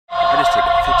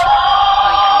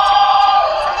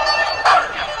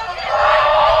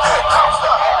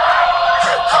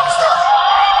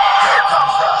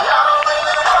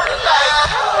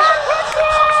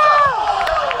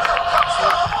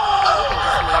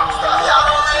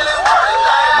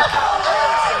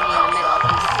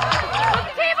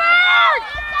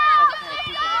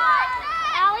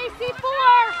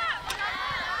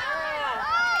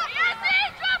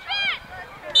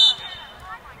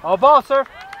ball, sir.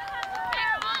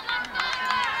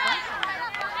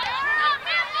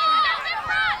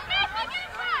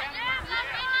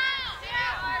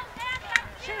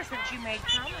 Sure, since you made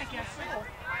some, I guess so.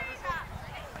 I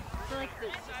feel like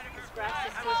this grass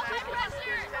is so thick, it's just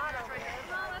good.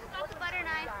 Oh, that's not the butter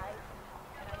knife.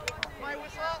 My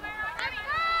whistle?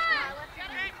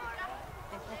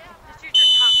 Just use your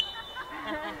tongue.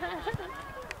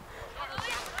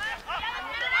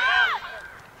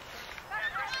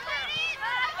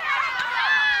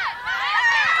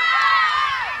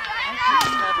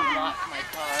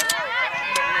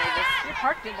 You're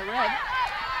parked in the red.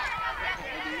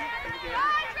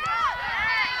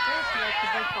 You like to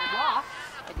break the law.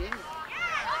 I do.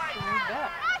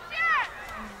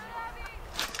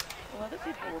 Well, other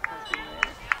people will park in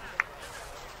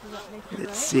there.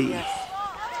 Let's see. Yes.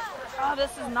 Oh,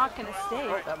 this is not going to stay.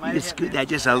 Just scoot that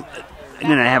just out. And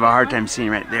then I have a hard time seeing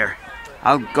right there.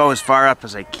 I'll go as far up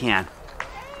as I can.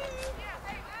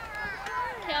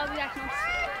 Okay, I'll be back next.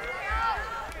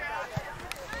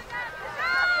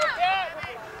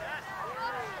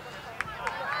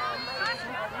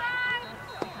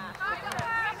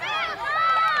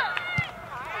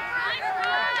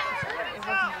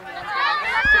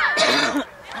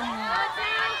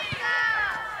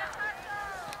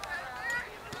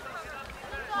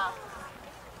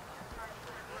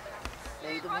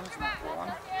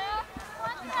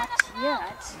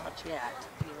 Not yet.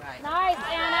 You're right. Nice,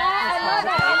 Anna. I love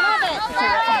it. I love it.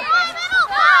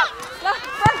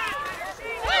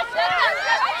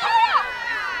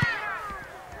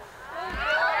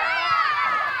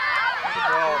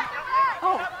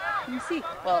 Oh, you see.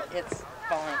 Well, it's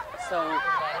fine. So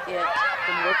it's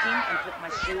been working and put my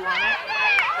shoe on it.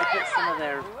 I put some of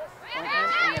their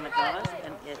ointment and then a gauze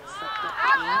and it sucked up the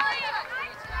ink.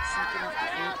 Sucking up the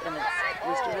ink and it's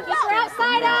blistered it. Keep her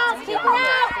outside us. Keep her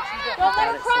out. Don't let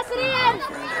her cross it in.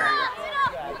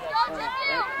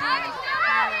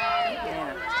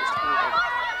 Yeah, it's just weird.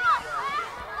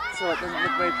 So it doesn't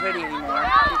look very pretty anymore.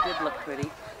 It did look pretty.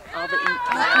 All the ink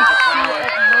came out of the flower.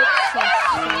 It looks so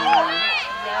red.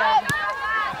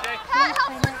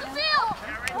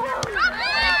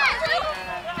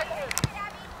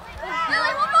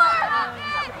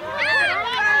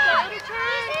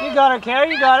 You got her,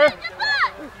 Carrie. You got her.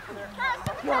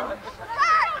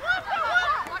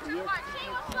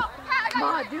 Come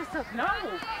on, do something. No.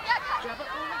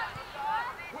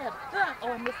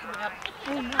 Oh, I missed the map.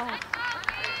 Oh, no.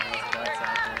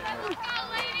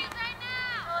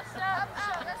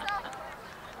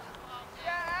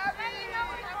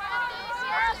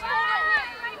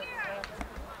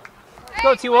 Go,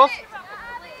 T-Wolf.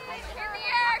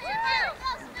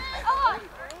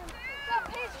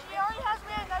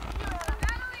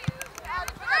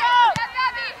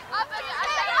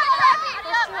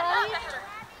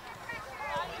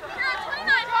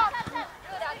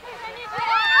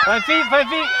 Five feet, 5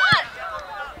 feet.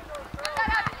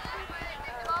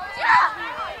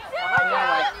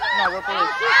 No, we're blue.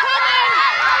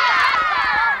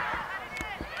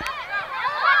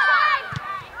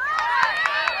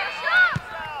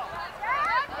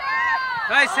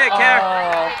 Nice hit, Care.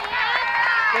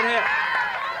 Good hit.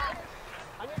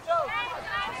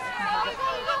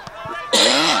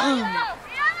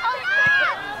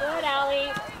 Good,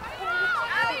 Allie.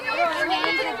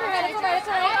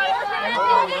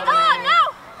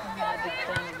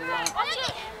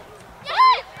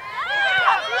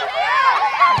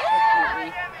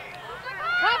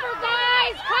 Cover,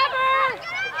 guys! Cover!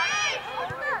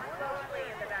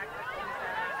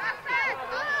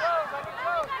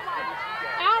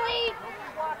 Allie!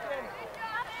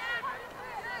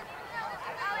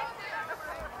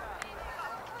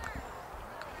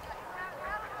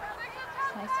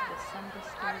 It's nice for the sun to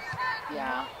start.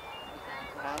 Yeah.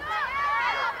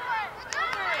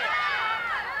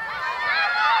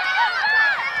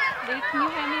 Lee, can you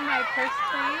hand me my purse,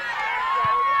 please?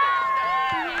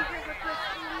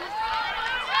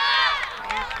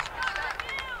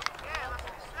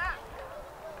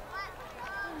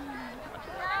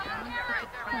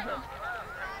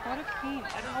 What a pain. I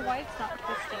don't know why it's not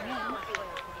twisting in.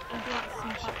 And do you want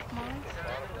some hot tamales?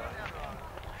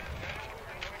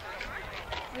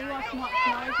 Do you want some hot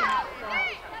tamales or not?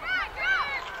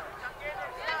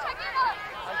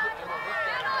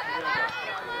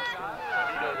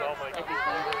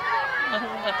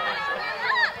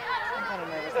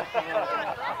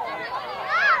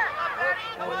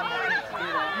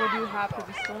 What do you have to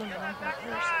be stolen in my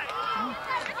purse?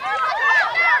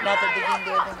 Not that they didn't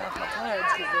do anything off my cards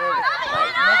because they're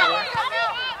like negative.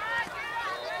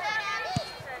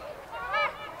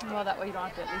 Well, that way you don't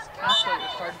have to at least cash out your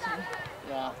cards.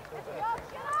 Yeah.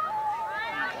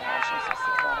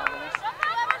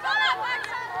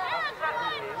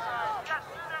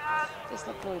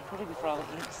 pretty before all the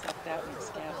ink sucked out and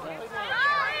scabbed up.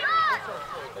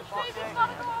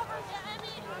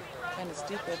 Kind of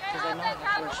stupid because I know I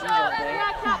have to wear shoes all day.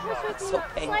 It's so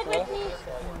painful.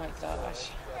 Oh my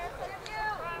gosh.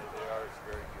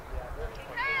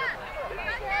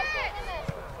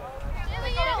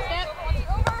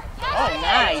 Oh,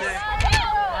 nice.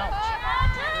 Ouch.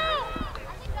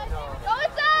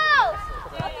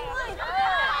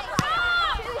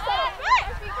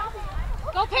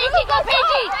 Go Paigey, go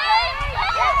Paigey!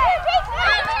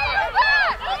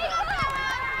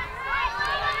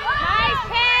 Nice,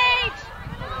 Paige!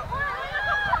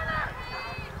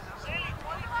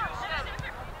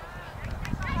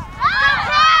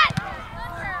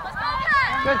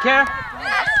 Good, Kara.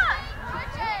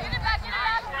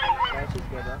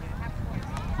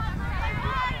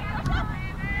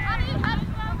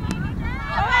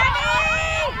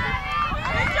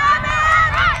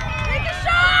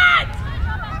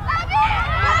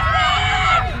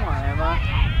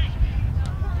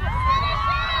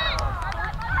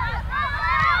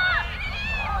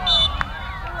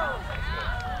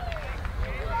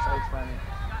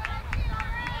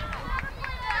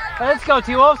 Let's go,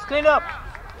 T-Wolves. Clean up.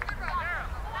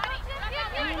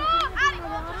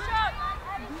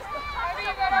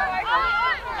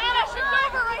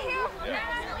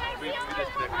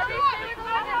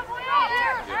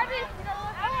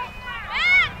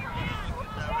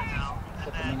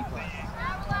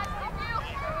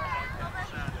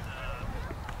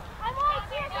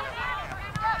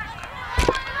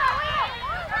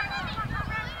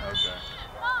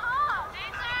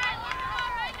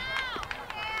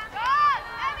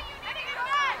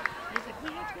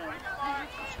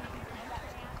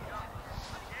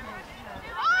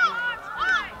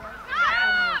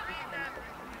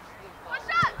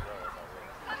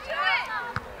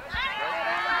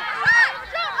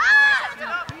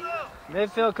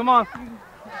 Midfield, come on. How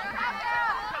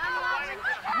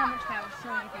much now? So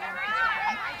you can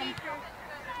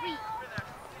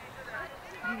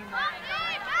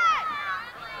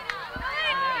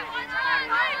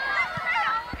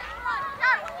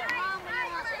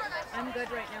I'm good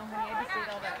right now, honey. I just ate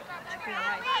all that chicken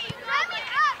rice.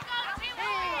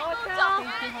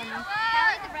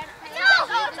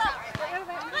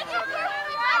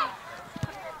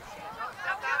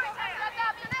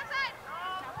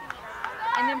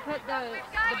 And then put the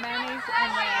mayonnaise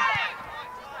and the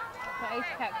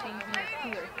ice pack things in the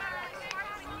cooler.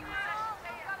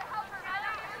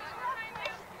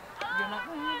 You're not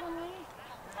going to have one, Lady?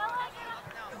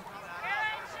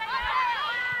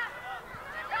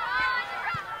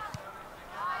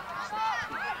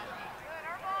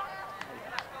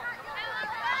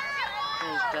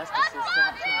 There's Justice's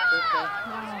 17th birthday.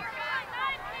 Wow.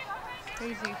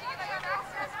 Crazy.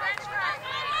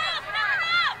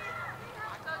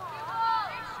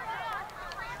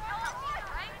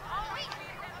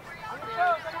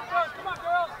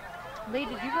 Lee,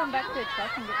 did you run back to the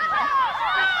truck and get the bus?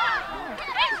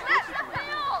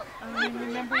 I don't even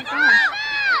remember you going.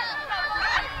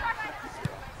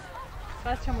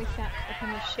 Last time we sat up in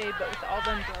the shade, but with all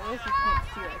the umbrellas, you can't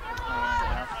see like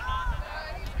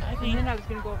and then I was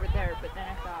going to go over there, but then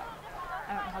I thought,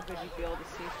 I don't know how good you'd be able to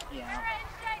see. Yeah.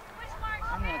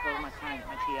 I'm going to go with my client,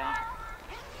 my TI.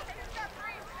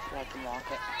 So I can walk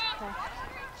it. Okay.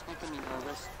 It's making me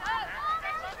nervous.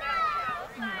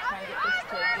 I'm going to try and get this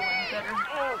to going better.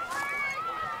 Oh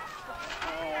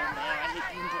man, I hate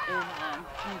being in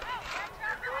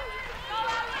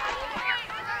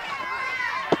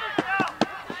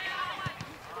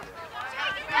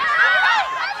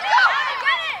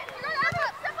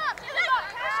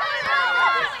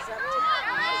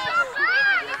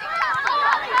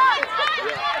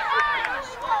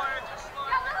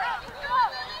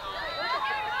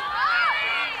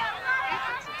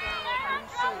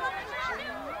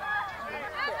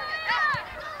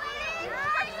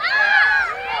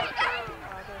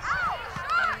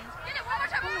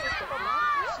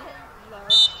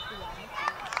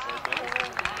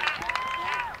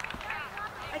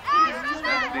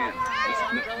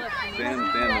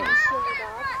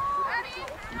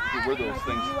where those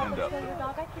things end up, the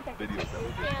videos that we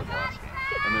did for the last game.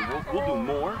 And then we'll do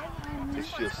more.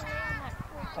 It's just...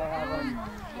 I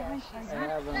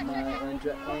have them in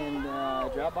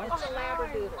Dropbox.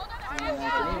 And I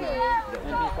can email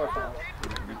MP4 files.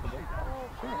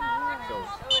 Sure.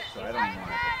 So I don't even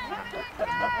want to put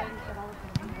them up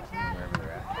wherever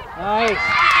they're at. Nice.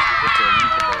 If they're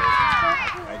linked to those,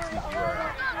 I see URL.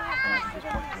 And I can just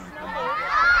point to them.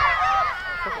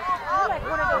 Like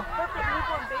one of those perfect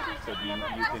newborn babies. So you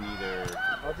can either.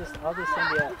 I'll just send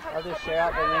you. I'll just share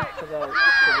out the link to the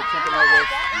Timpanogos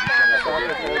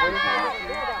soccer folder.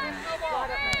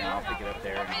 And I'll pick it up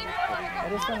there and I'll just put it in. I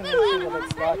just want to make sure that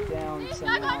it's locked down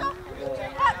somehow. That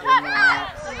we're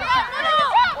not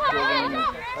giving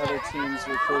other teams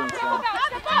recruiting from.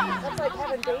 That's like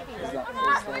having babies. Is that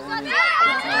only thing that I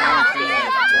don't want to do?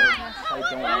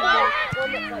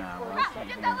 Yeah, well, I can't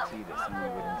guarantee that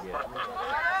someone wouldn't get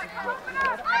what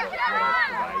I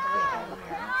provide to all the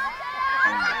parents.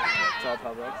 It's all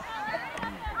public.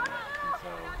 And so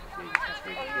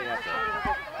they have to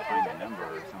find a number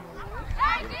or something.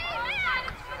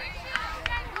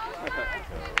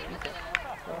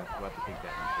 So we'll have to take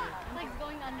that into Like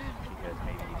going under. because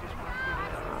maybe you just want to do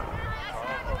it.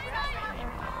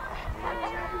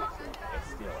 But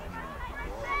still, I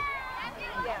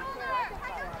mean,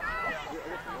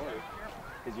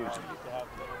 because you're just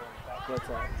What's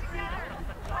that?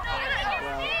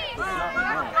 Well, it's not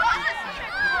enough.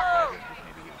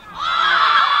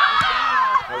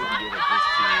 how would you give it just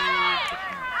to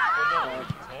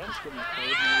Just give them a code,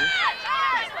 maybe.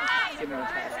 Give them a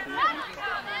passkey.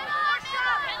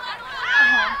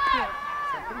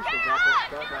 So I'm pretty sure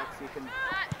Dropbox, you can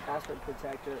password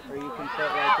protect it, or you can put,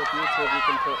 like with YouTube, you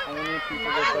can put only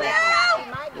people with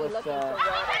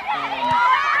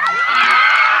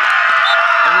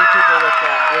only people with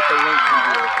the link can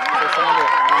do it. So someone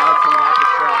that wants to have to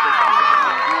scrap this specific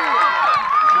link.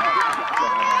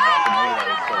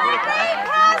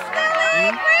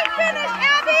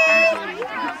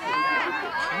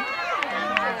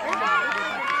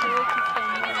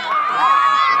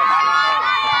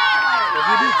 If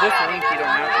you do this link, you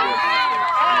don't have to do it.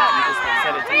 You just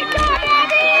set it to me.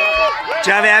 Good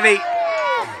job, Abby.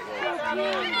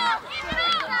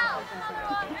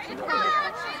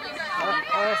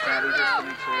 I'll ask Abby just to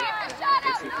make sure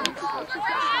if she thinks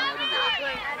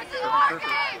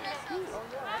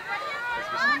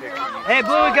Hey,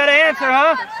 Blue, we got an answer,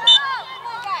 huh?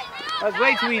 That was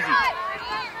way too easy.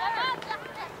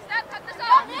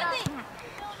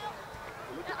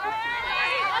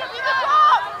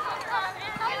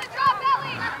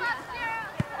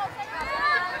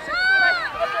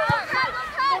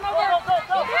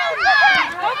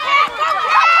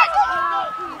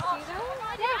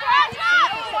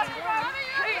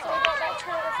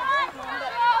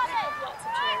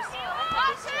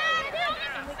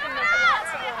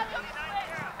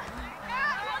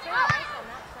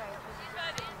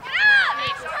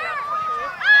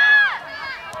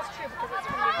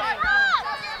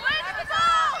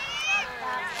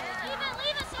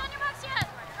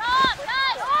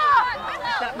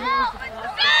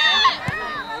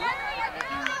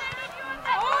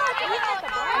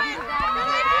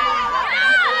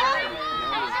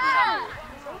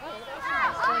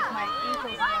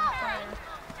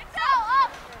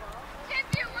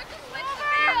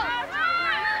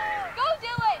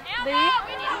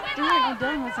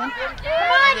 Dylan was in.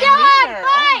 Come on, Dylan!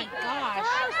 Fight!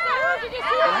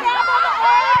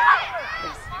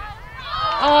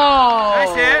 Oh!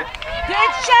 Nice hit.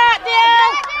 Good shot,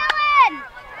 Dylan!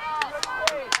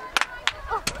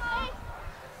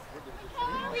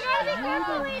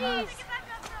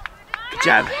 Good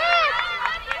job.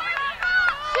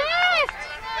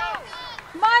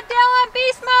 Come on, Dylan,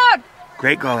 beast mode!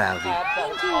 Great goal, Alvy.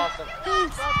 Thank you. awesome.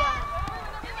 Thanks.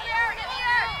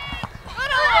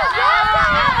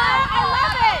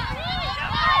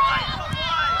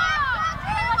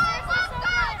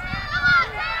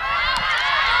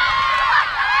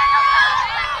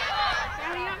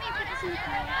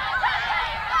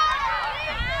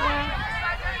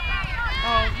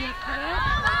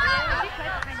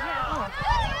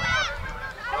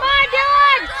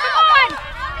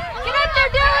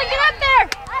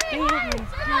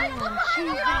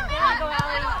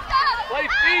 Play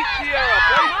feet, Sierra.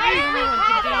 Play feet.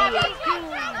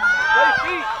 Play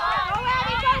feet.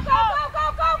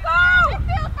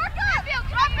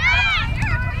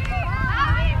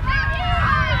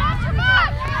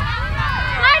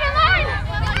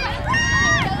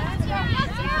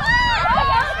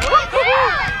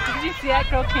 Did you see that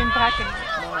girl came back and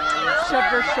shoved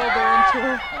her shoulder into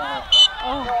her?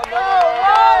 Oh.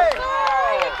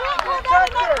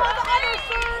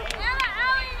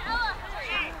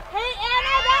 Hey,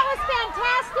 Anna, that was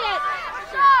fantastic.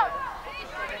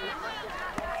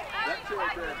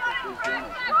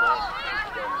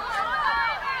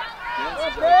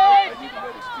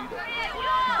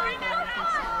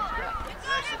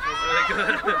 Really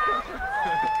good.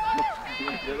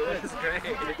 That was great.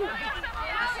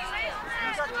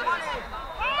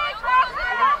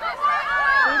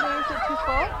 Is it too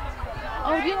full?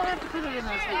 Oh, you don't have to put it in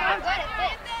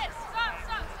those.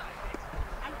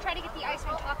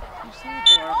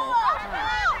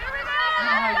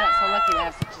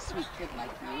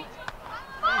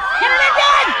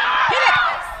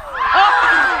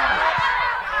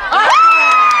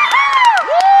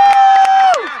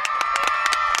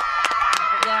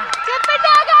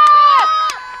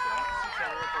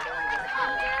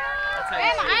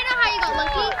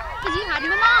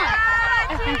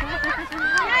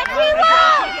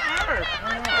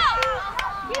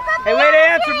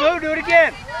 Blue, do it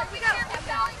again. Is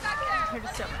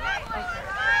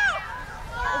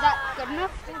that good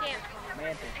enough?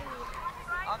 Man.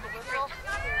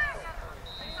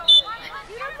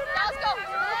 Let's go.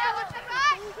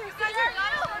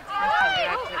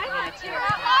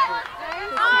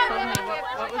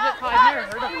 What was it called? I've never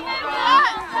heard of it.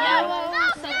 Yellow.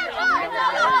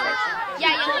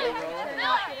 Yeah, yellow.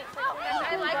 I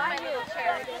like my little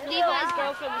chair. Levi's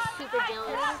girlfriend was super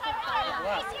jealous.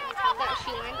 What? That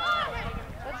she went.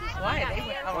 Why? They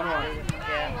went. Oh, no.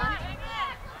 Yeah.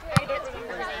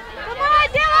 Come on,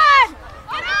 Dylan!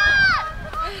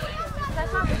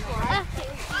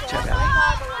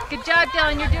 Good job,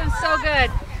 Dylan. You're doing so good.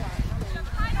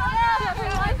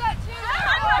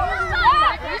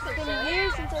 It's been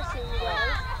years since I've seen you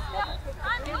guys.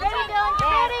 You ready, Dylan? Get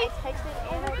ready.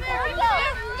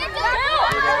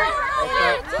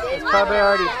 It's probably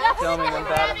already filming. I'm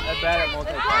bad at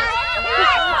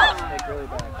multitasking. Like really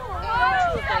bad.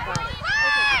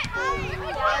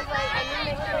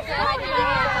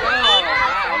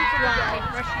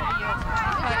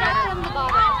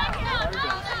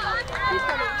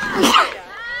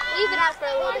 Leave it out for a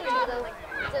little bit too, though.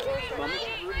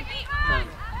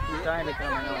 He's dying to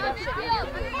come in.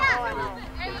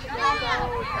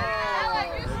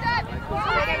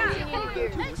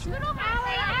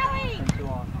 Too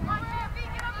long.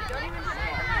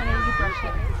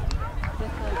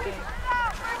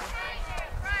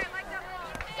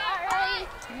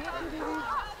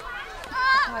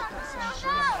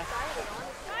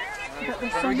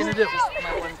 What are we gonna do?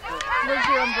 Where's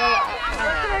your umbrella?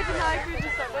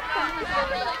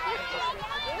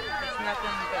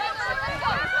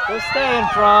 Go stay in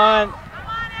front.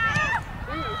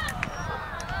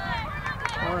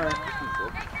 All right.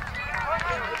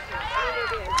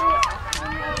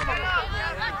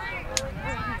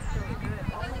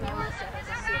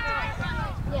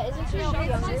 Yeah, isn't she younger?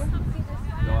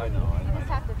 No, I know. Just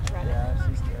have to try. Yeah,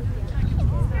 she's scared.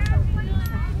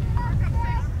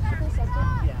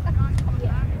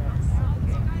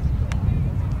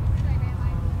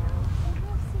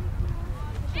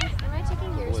 Am I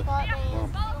taking your spot,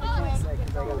 man?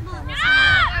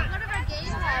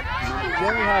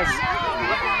 Jerry has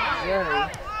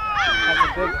a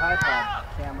big iPod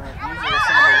camera. Usually with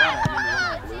somebody run it,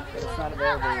 but it's not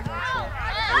available anymore. So.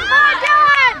 Come on,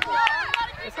 Dylan!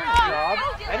 It's not a job.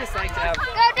 I just like to have. Go,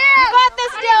 Dylan! You got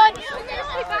this, Dylan!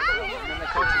 And then the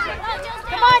coach is like,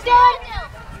 Come on, Dylan!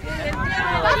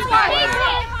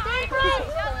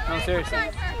 no, seriously.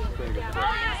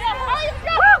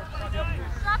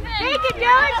 Take it,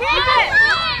 Dylan! Take it!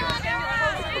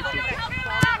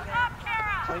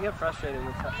 So I get frustrated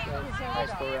with high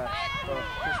school reps, well,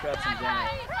 just reps in general.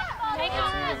 Like, so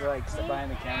you just like sit behind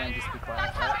the camera and just be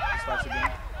quiet, right? Just watch the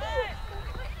game.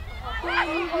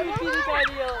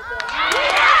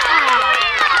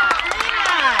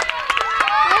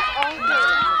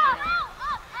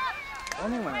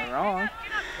 Only when they're wrong.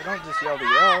 They don't just yell to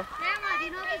yell. Grandma, do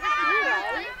you know if this is you,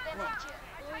 right?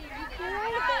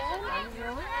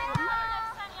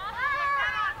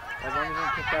 I've only been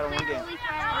kicked out of one game. Really? 2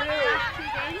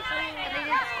 games? And they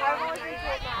didn't score more than 2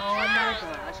 Oh my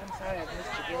gosh, I'm sorry, I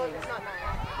missed the game.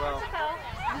 Well,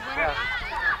 yeah.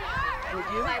 Would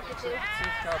you? 5-2.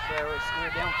 Seems tough there. We were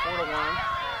down 4-1.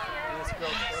 And this girl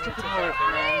Stupid work,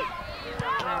 man.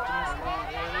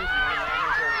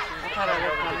 I thought I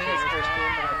worked on me his first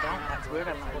game, but I don't. That's weird.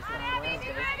 I'm not working on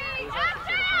Wednesday.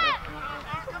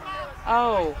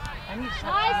 Oh, I need to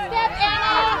talk to you.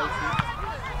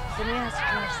 Sydney has to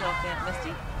turn herself in.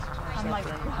 Misty. I'm like,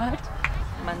 what?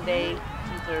 Monday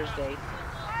to Thursday.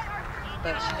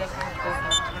 But she doesn't have to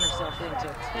turn herself in until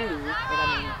 2. But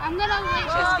I mean, I'm gonna wait.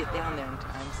 she has to get down there in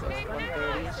time, so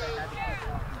 1:30. I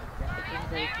think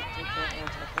they could take that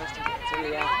antidepressant and get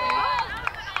 3 out there.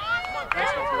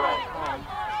 That's what we're at home.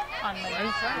 On Monday,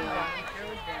 Friday.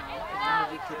 And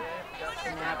we could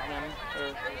nap him for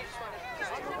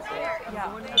just a little bit. Yeah.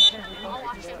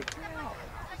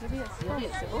 You'll be at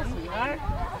school, sweetheart.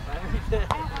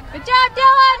 Good job,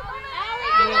 Dylan!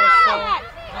 We were so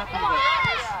happy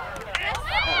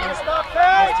that Stop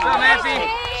it! Come on, Effie!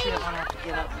 she didn't want to have to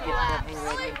get up and get Bethany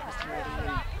ready and Kristen ready.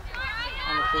 And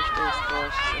on the first day of school,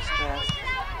 she's so stressed.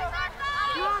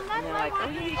 And they're like, oh,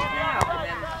 you need to nap. And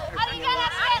then her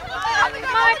feelings.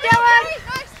 Come on, Dylan!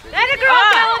 Let it go,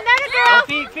 Dylan! Let it go!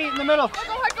 Feet in the middle. Go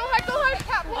hard, go hard, go hard!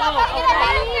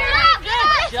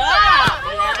 Good job,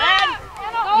 Evan!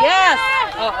 Yes!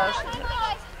 Uh-oh, she did.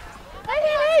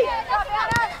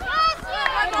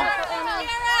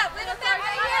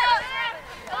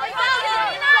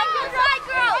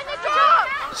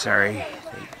 Sorry. Leave it,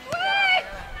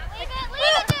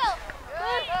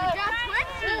 Good job,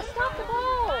 Twixie.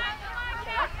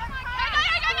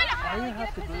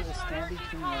 have to do is stand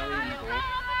between Mary and the goal.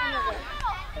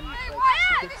 And like,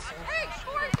 she gets so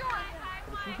frustrated.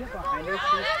 But if you get behind her,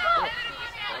 she's quick.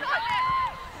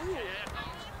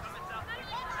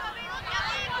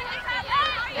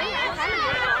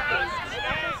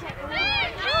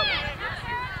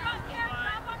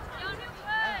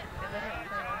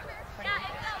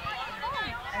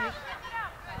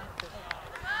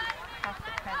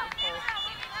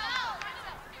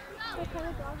 What kind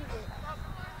of dog is it?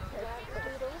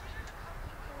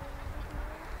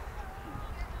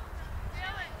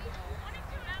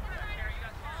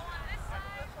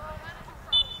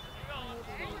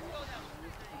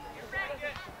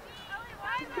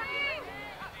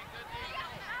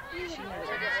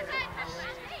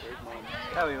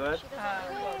 Yeah, we would.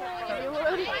 You would?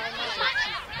 Are you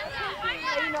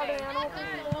not an animal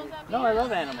person? No, I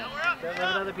love animals. You ever live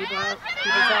at other people's houses? I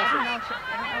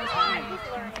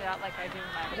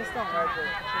just don't like it.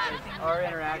 Our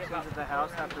interactions at the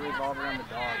house have to revolve around the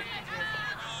dog.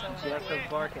 And she has to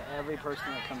bark at every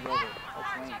person that comes over.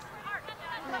 That's lame.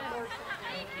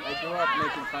 I grew up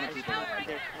making fun of people that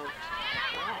get cold.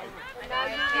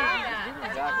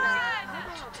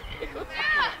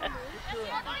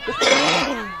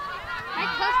 My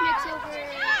cuss makes over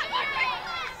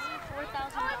 $4,000.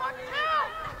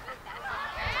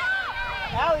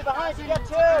 Allie, behind you, get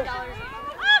two!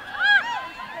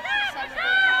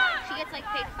 She gets like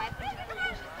paid $500 for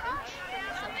coach.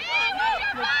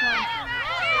 Which one?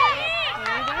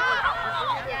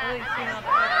 Yeah.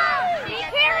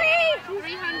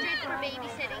 300 for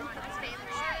babysitting for his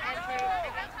family.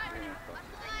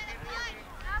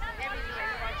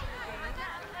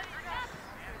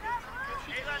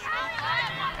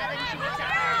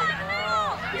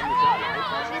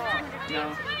 No.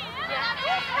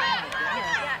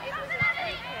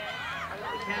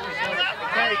 I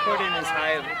can't record it in as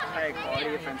high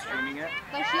quality if I'm streaming it.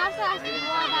 But she also has to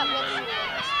know about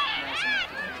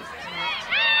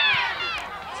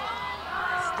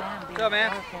Good job,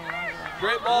 man.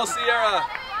 Great ball, Sierra.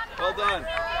 Well done.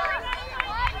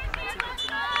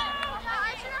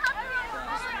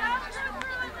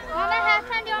 Mom, at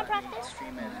halftime, do you want to practice?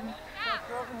 Stream it and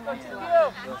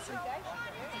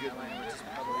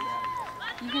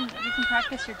You can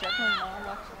practice your juggling while I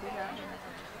watch you do that.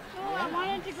 Oh, I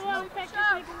wanted to go out and practice.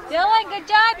 Dylan, good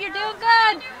job. You're doing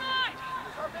good.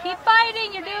 Keep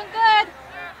fighting. You're doing good.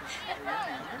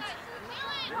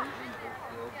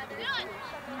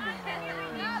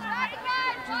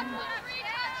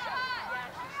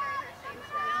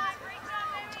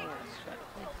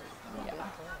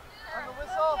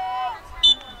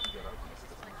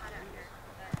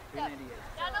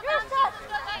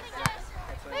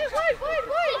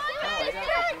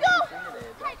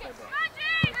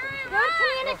 Good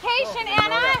communication,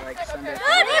 Anna.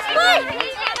 Good, this way.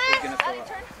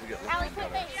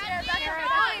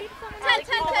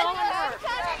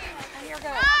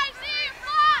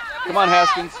 Come on,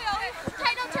 Haskins.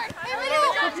 Title turn.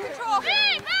 Control.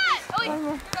 Hey, Matt. Oh, you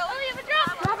have a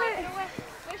drop. Drop it.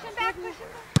 Push him back. Push him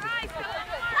back.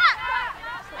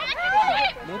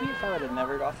 maybe if I would have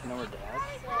never got to know her dad,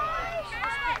 it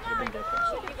would have been different.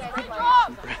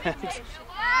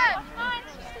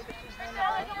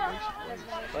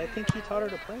 But I think he taught her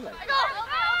to play like that.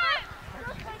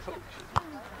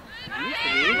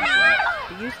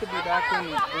 He used to be back when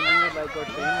we would like go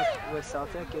train with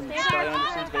Celtic in Scott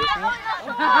Anderson's basement.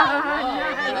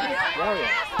 Yeah.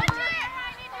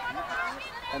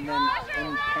 And then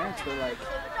parents were like,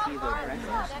 he the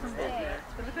grandparents.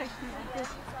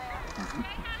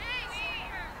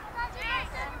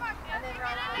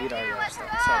 We'd already watched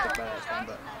Celtic by that time,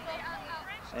 but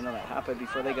I know that happened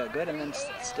before they got good, and then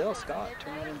still Scott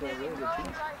turned it into a really good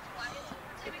team.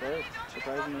 They're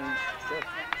surprisingly good.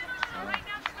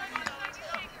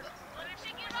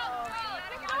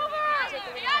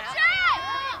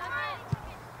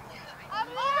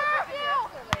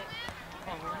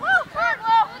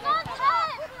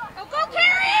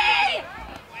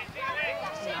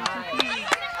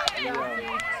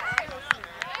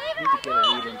 Need to get a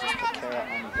lead and just put Kara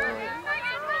on the board.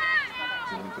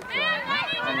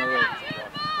 On the road.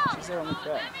 She's their only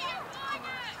threat.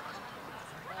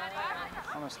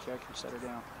 Almost Kara can shut her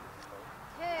down.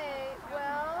 Okay,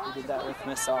 well. We did that with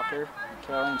Miss Soccer,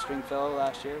 Caroline Stringfellow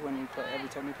last year when we play, every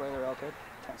time we play the Rail Cup,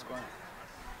 can't score.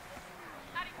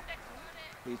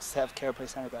 We just have Kara play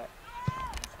center back.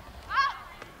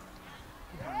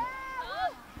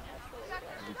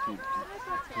 Every teams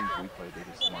we play, they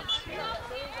just mark Sierra.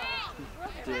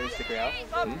 Do they stick her out?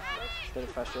 Instead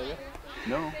of frustrated?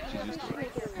 No, she's used to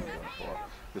it.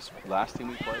 This last team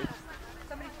we played,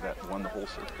 that won the whole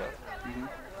Surf Cup,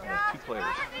 had 2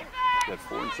 players They had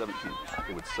 4 and 17.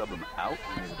 They would sub them out,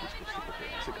 and they would just go stick it there.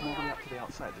 I said, come over up to the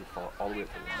outside. They'd fall all the way up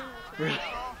to the line.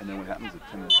 And then what happens is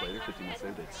 10 minutes later, 15 minutes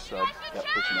later, they'd sub that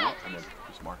person out, and then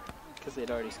just mark it. Because they'd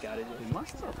already scouted you. They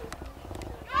must have.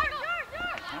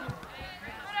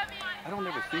 I don't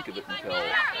ever think of it until the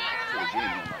game.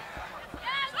 I'm like,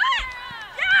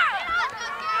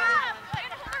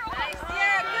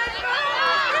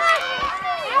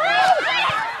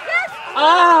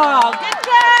 Oh, good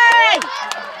play!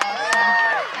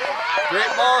 great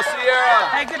ball, Sierra.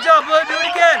 Hey, good job, Blue. Do it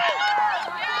again.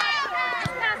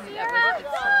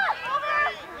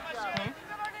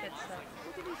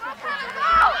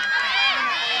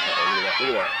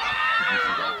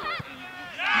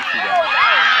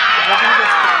 Look at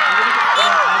that. Did you see that?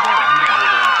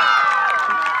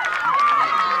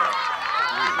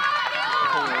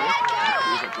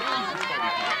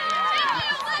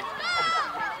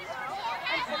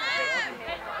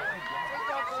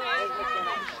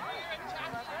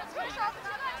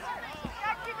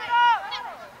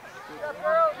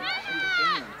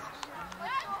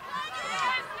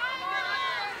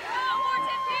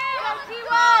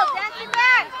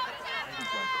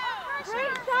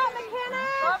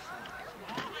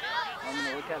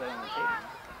 You see that?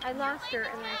 I lost her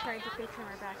and I tried to fix her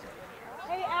back.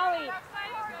 Hey, Allie.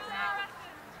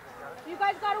 You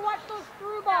guys got to watch those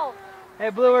through balls. Hey,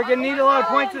 Blue, we're going to need a lot of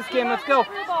points this game. Let's go.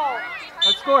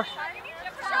 Let's score.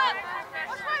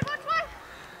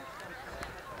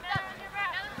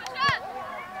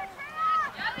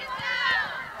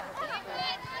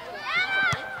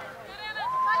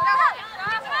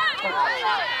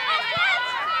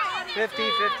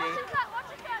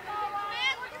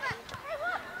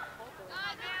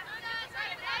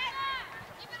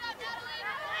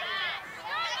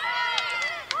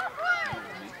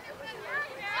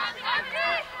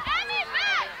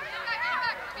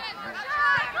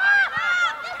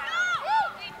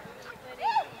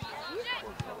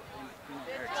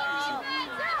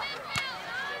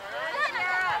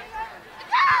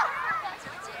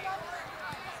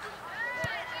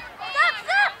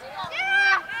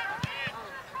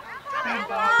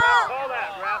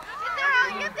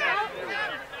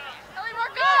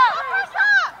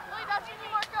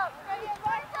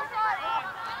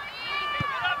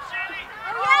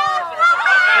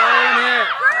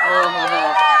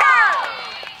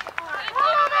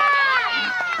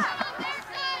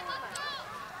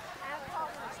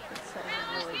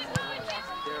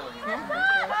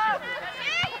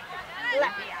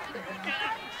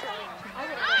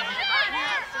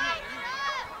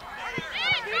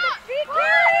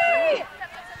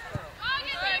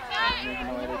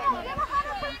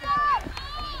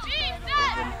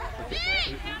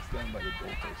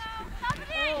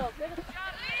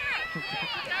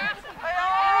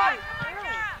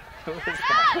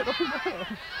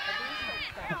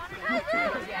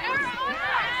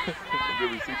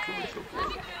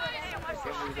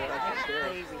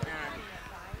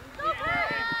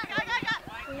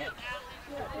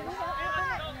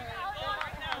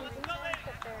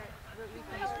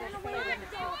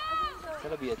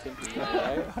 That'll be a TImpview,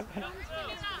 right?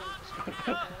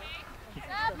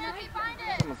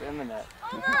 Someone's in the net.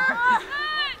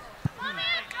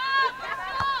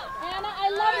 Anna, I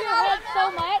love your head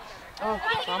so much. Oh,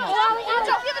 almost.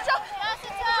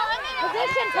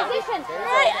 Position.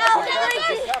 Right, Allie.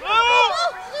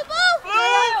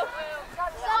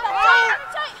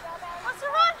 What's the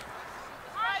run?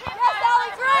 Yes,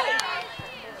 Allie, great.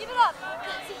 Give it up.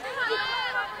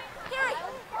 Carry.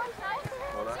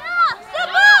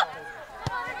 Step up.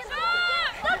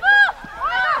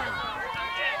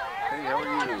 Hey, how are you?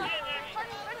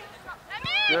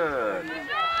 Good.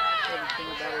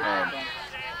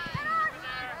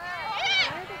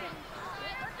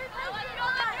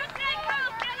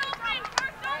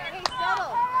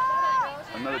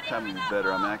 Another time to be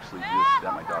better, I'm actually just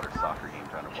at my daughter's soccer game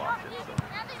trying to watch it. So.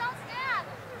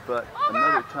 But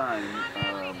another time,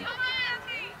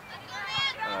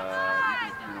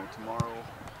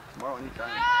 tomorrow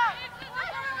anytime.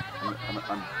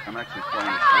 I'm actually flying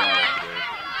to Seattle today,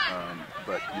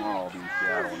 but tomorrow I'll be in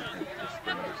Seattle and just for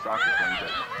another soccer thing,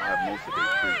 but I'll have most of the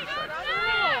day free besides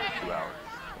 2 hours.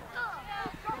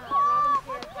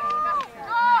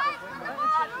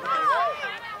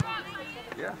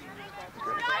 Yeah.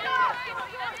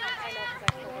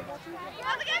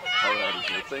 How loud is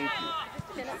it? Thank you.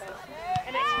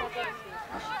 And it smells like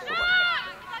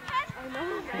I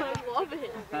know, I love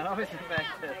it. Not always the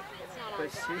fact that, but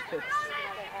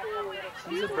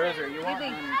she's a bruiser. You want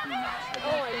one. Oh,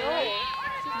 I know.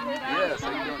 Yes, how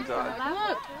you doing, Todd?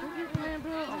 Look.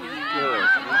 Good,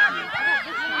 thank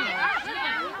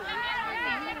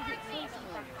you.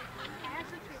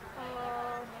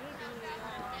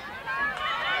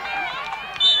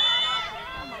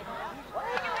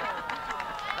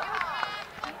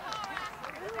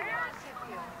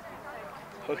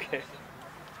 Okay.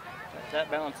 That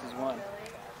balances one.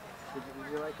 Did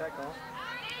you like that call?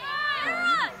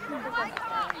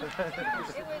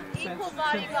 Since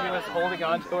he was holding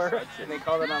on to her and they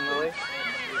called it on Lily.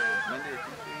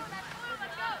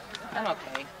 I'm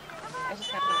okay. I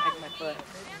just have to hide my foot.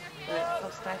 But it's so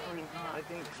stifling hot. I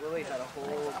think Willie had a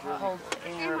whole Holds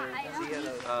air. he had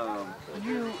a,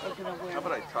 You are going to wear. How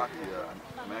about I talk to you?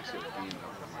 I'm actually at a game now.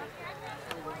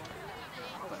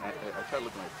 I try to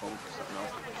look at my phone for something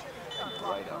else to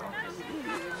write out.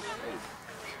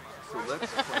 So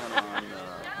let's plan on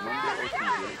Monday or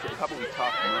Tuesday. How about we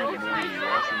talk Monday morning? You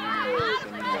also need to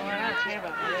send me I'm not care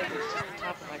about my leg. It's just the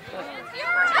top of my foot.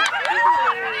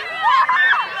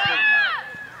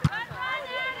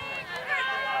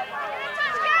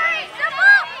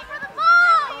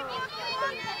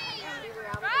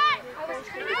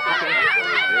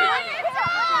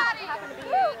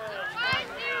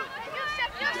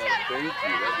 Thank you,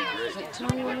 that'd be great. Like, tell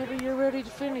me whenever you're ready to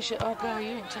finish it. Oh, God, you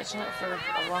ain't touching it for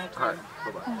a long time.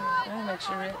 Bye-bye. I'll make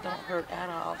sure it don't hurt at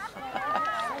all.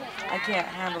 I can't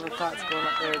handle the thoughts going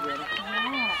up there again.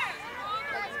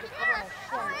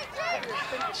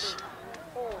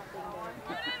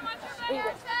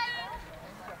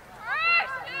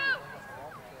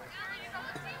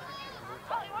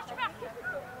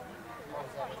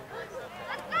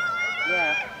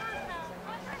 Yeah.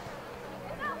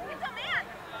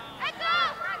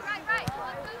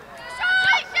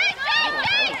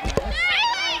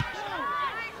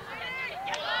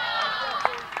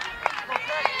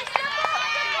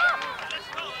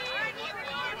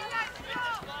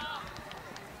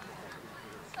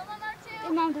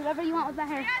 Mom, do whatever you want with my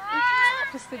hair.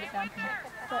 Just leave it down here.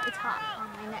 But it's hot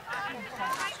on my neck.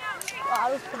 Well,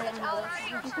 I'll just put it in the list.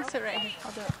 You can sit right here.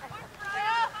 I'll do it.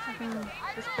 I can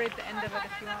just braid the end of it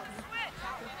if you want.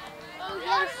 Oh,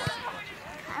 yes.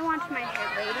 I want my hair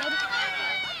braided.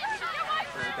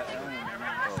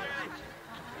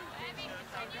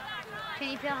 Can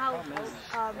you feel how braided?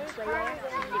 That's the one.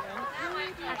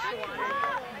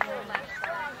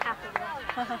 Half of it.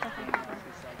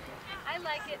 I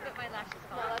like it, but my lashes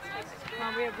fall. No, that's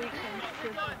fine. We have weekends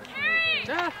too.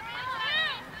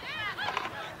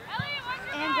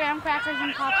 And graham crackers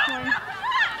and popcorn.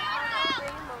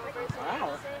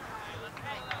 wow.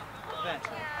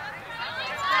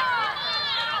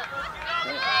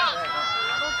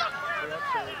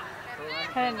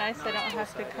 Kind of nice. I don't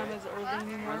have to come as early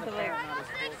anymore to like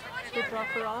to drop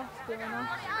her off. You know,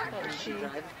 but she.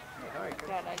 God, I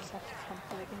just have to come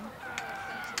for the game.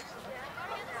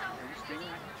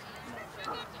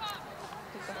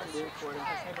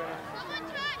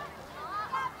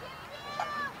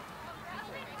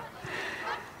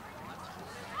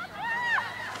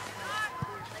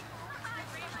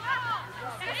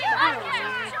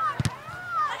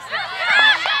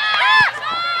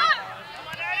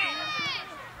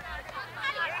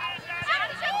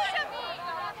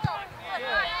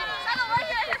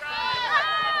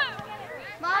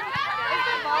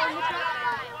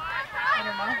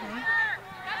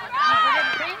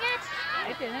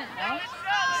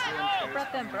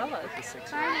 The umbrellas. It's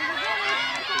probably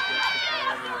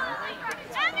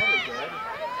good.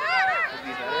 It'd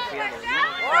be better if we had a lead.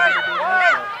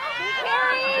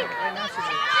 Right now she's a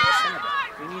center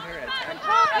back. We need her at 10.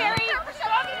 Go, Carrie!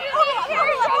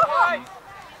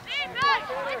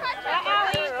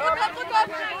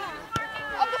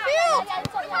 Up the field!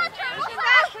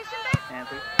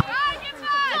 Anthony.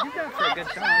 I did that for a good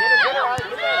time.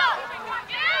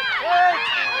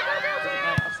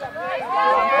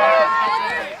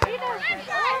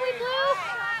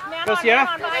 Go, Sierra.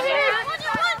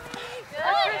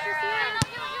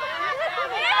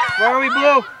 Where are we,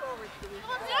 Blue?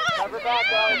 Cover back,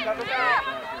 guys. Cover back.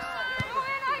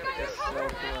 Just so good.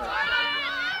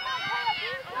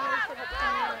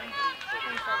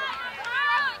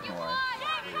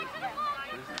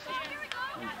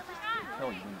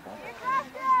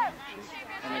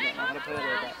 And I don't know how to put it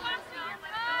there, but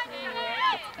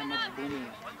it's how much booming.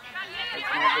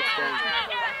 It's not the story.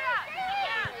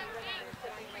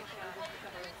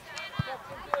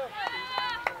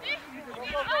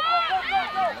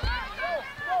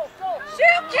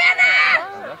 Shoot, Kenna!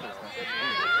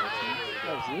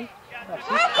 Oh, Z? Oh,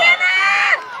 she's tough.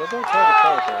 She'll go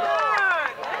toe-to-toe.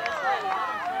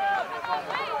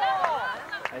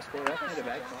 High school ref made a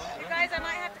bad call. You guys, I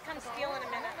might have to come steal in a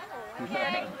minute. I'm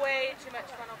having way too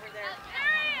much fun over there.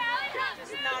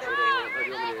 Just not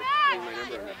okay.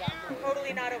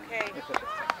 Totally not okay.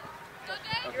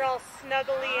 You're all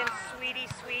snuggly and sweetie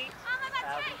sweet.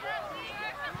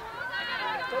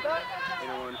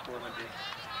 801, 400,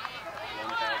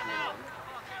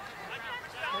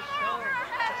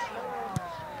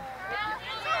 1001.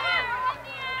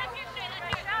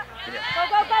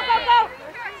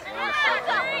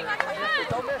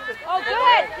 Oh,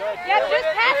 good. Yeah, just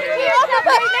pass it to yourself.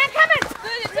 Hey, man, coming.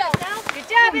 Good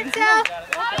job, Intel.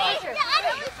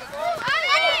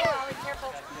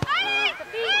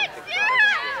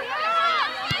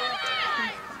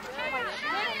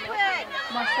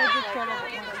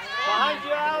 Behind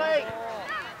you, Allie!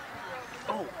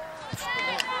 Oh.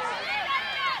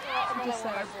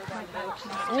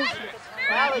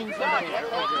 Allie, come on.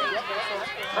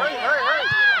 Hurry, hurry, hurry!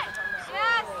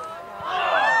 Yes.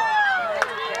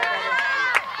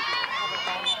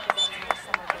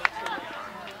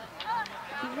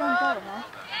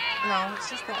 No, it's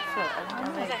just that foot. I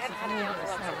don't know. I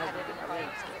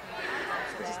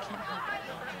just can't help it.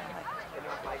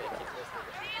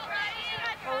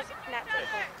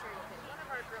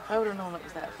 I would have known it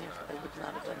was that painful. I would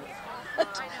not have done it.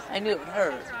 I knew it would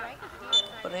hurt,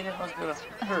 but I didn't know it was going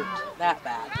to hurt that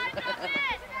bad.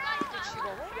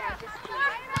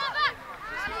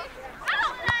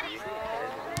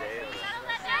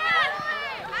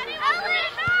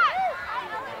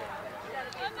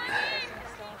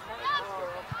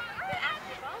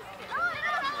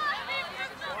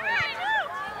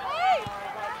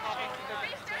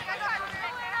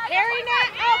 Carry net.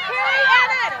 Oh, carry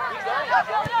net.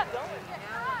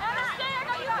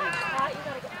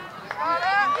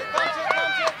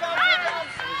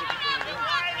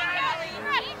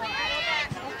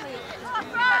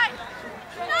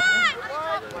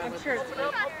 I'm sure it's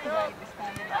good.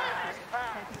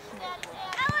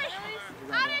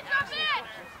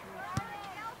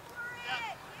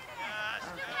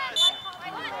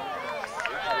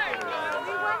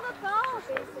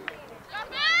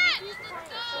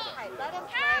 Let him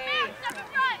play.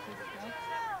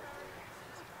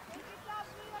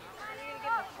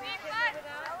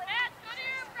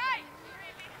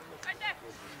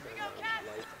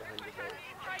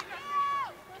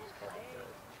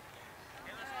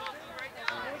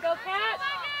 Here we go, Cat.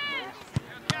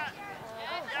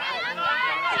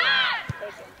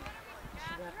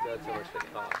 That's how much they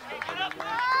cost.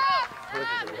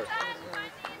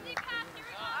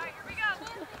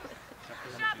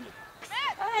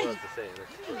 Well, that's the same.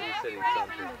 He's sitting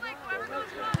something.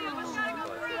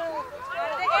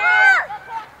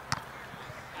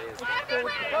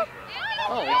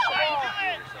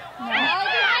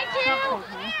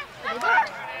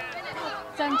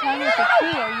 Sometimes with the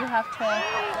cooler, you have to.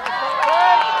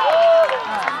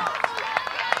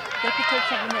 They could take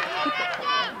something that keep it cold.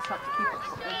 You just have to keep it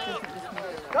cold. It doesn't just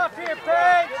make it. Stop here,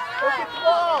 Paige! Go get the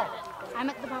ball! I'm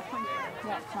at the ball point.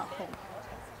 Yeah, it's not cold.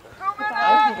 I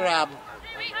can grab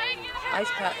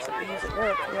ice packs that we use at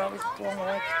work. We're always blowing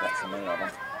away to get some of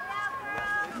them.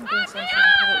 I'm doing something to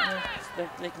put it in there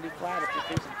so they can be flat if they're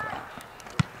freezing flat.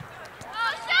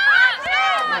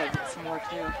 I might get some more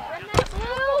too.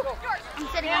 I'm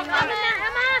sitting on Emma.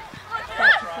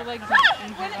 Her legs are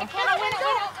easy though.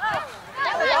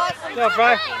 Go,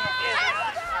 Fry.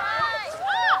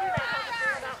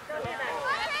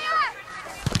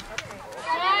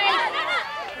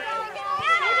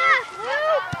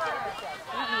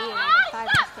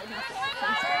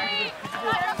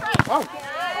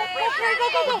 Go,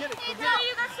 go, go.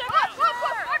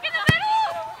 Work in the middle.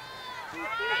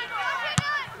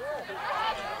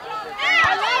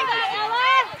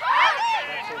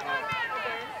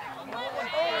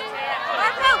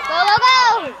 Go, go, go.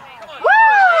 Woo!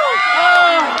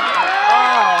 Oh!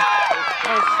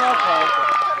 That was so close.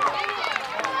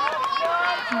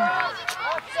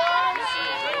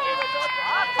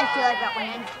 I feel like that one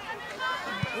in.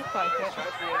 Looks like it.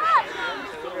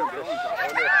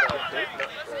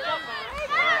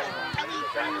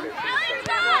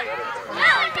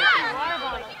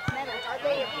 Are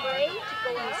they afraid to go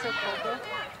in so cold?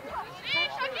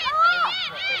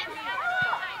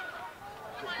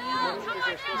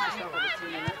 They're supposed to stop every 2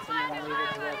 minutes and then leave it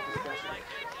to that discussion.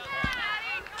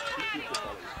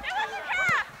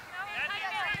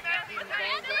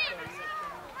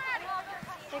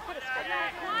 They put a spot.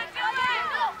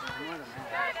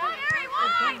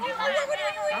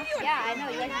 Yeah, I know.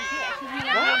 You guys can see it.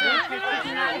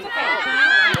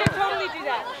 You can totally do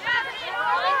that.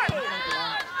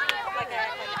 Like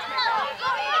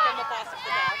I'm the boss of the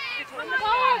dog. You can totally do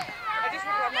that. I just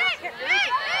remember I can't really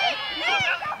take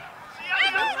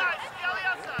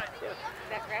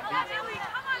that grandma.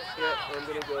 Yeah, I'm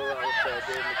going to go outside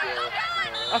there and go.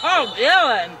 Oh,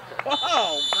 Dylan!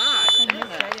 Oh, gosh. Good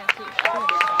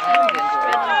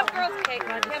job, girls. Okay,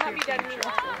 can't have you done either.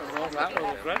 Well, that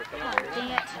was great.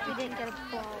 Dang it. We didn't get a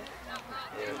ball.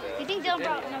 You think Dylan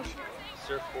brought no shit?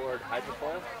 Surfboard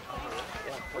hydrofoil?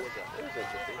 Yeah, what was that? That was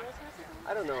interesting. I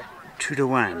don't know.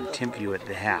 2-1, TImpview at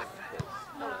the half.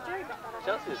 Oh, Jerry brought that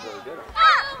Chelsea is really good.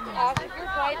 If you're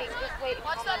fighting, just wait.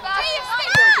 Watch that back.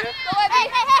 Go ahead.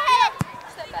 Hey.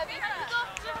 Step baby.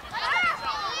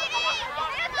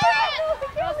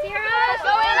 Go, Sierra.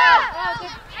 Go in.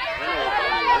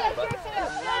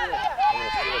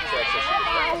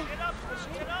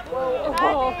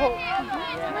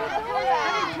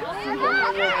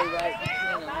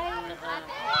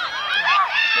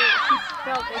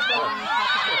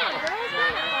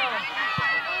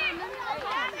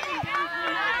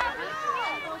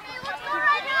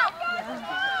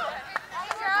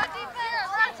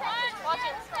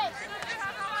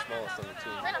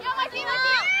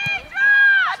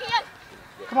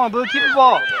 Come on, Boo, keep the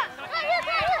ball.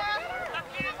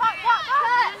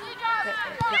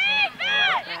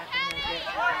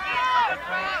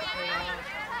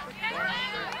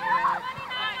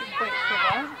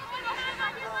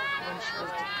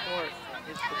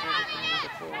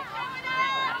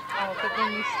 Oh, but then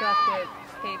you still have to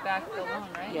pay back the loan,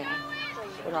 right? Yeah.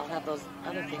 But I'll have those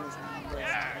other things on the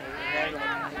list. They're like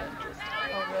high interest.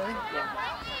 Oh, really? Yeah.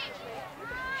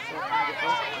 So if I get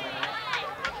those paid off,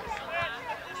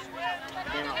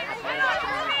 then I'll have that extra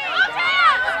money to pay back.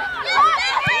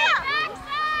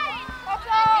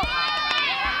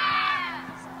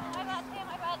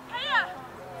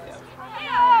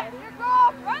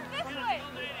 Run this way.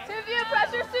 TImpview,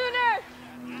 pressure sooner.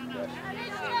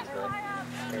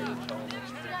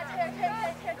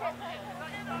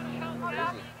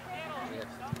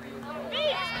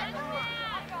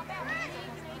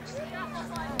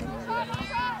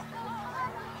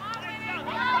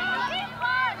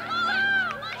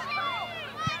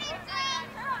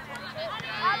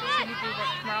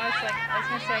 Tomorrow, it's like, I was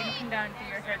going to say I can come down and do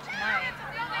your hair tonight.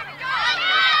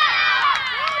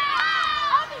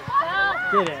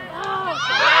 Get in. Oh,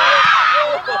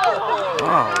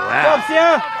 wow. Go,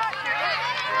 Sierra!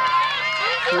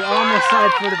 She almost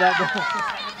side-footed that ball.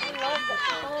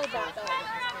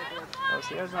 Oh,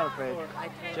 Sierra's not afraid.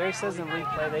 Jerry says in league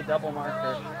play they double mark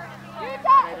her.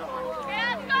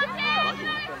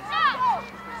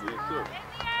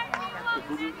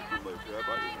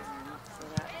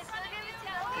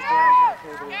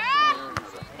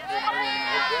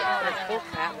 That's full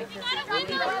crap because it's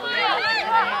really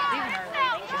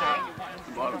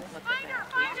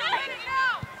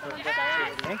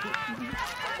Thank you.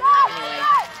 Anyway,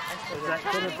 Is that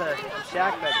kid at the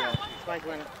shack back there? that's why I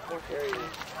go in at 4:30.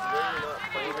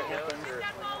 Whatever happens.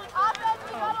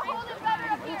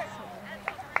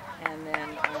 And then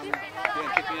till 6.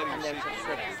 Monday, Wednesday,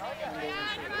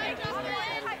 Friday,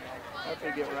 Saturday.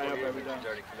 They get right up every time.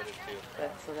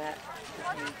 But so that gives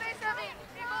me,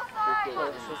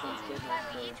 well, this isn't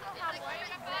scheduled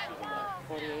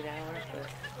for 48 hours, but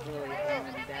really I'm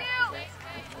going to be back because that's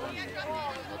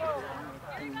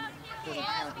and doesn't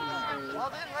count even early.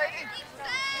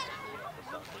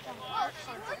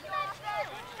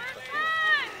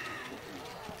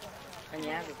 And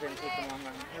Yaz has been taking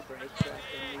longer on her break, so I've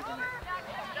been leaving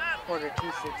at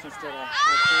 5:45 instead of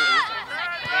 5:30.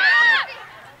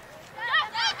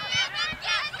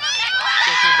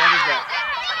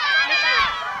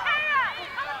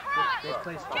 They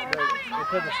play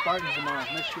the Spartans tomorrow,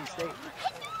 Michigan State.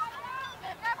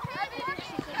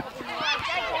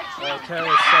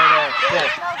 Taylor's so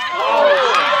there.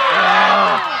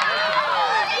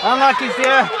 Unlucky,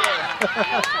 Sierra.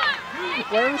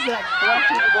 Where was that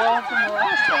flashy ball from the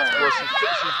last time? Well, she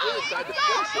put aside the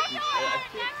fence it, and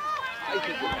I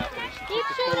think what happened is she took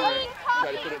the corner,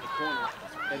 tried to put it in the corner,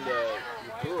 and the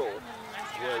girl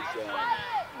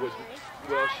was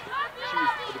well, she was,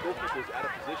 the goalkeeper was out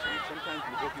of position, and sometimes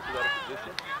when the goalkeeper is out of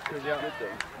position, it's good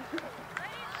though.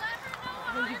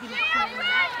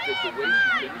 Because the way she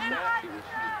finished that, she was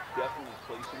definitely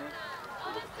placing it.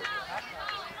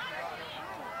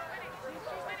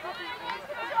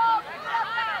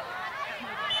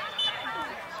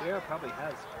 Sierra probably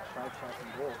has 5 shots in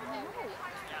goal.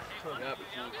 Yeah, but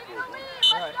she only scored 1.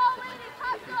 All right.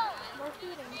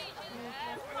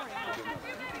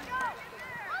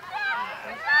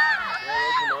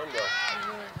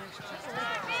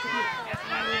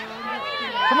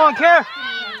 Come on, Care!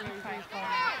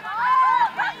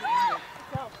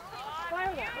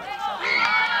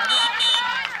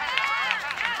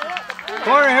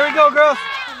 Corner, here we go, girls!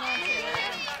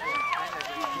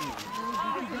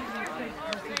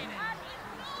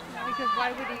 Because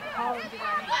why would he call and be like,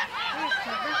 hey, it's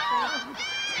my birthday?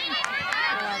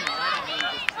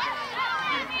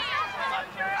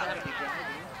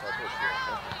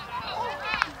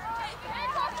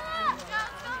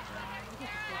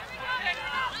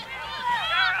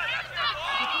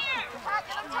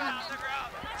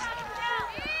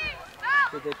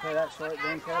 Good Did they play that short?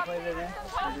 Didn't Claire play it in? Or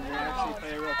did they actually play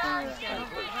a real corner?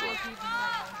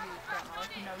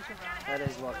 That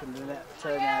is welcome to Natty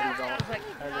Ball. That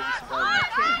doesn't surprise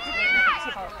me.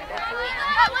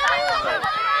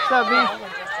 What's up, B?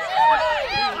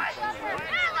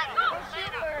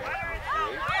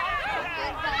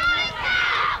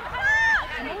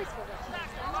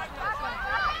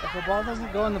 If the ball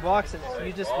doesn't go in the box,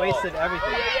 you just wasted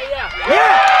everything.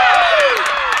 Yeah!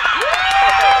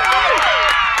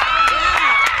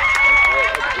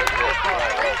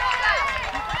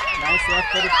 Nice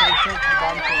left-footed placement to the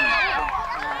bottom corner.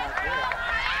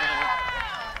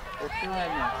 It's too high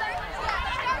now.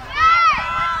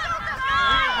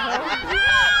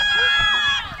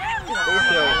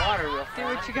 Do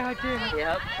what you gotta do.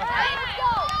 Yep.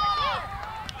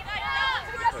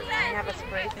 I have a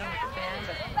spray thing with the fan,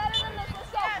 but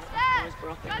it was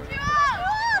broken.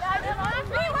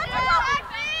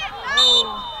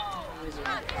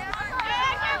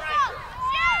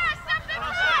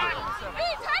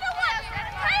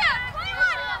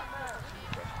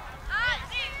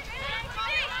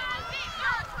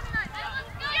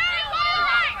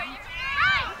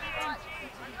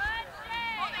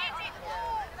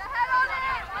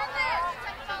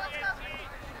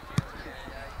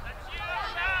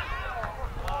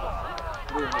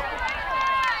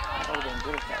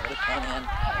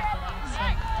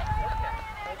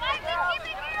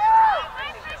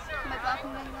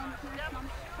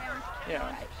 Yeah.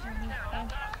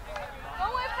 Go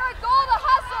in for a goal to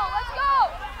hustle. Let's go.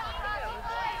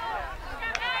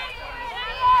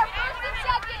 First and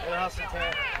second. Good hustle,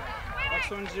 Tara. Next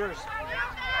one's yours.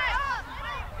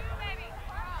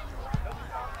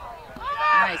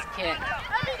 Nice kick.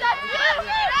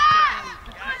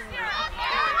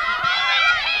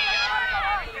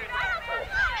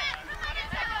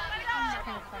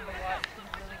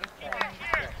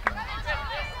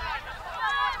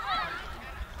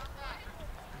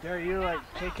 Gary, you're like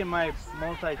taking my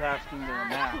multitasking to the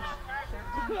max.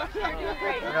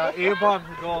 I got earbuds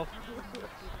to go,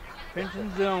 pinch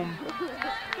and zoom,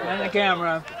 and the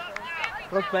camera,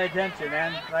 look, pay attention,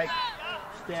 and like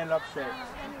stand up straight.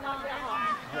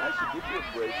 I should give you a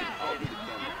break and I'll be the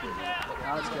camera.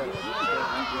 Now it's good.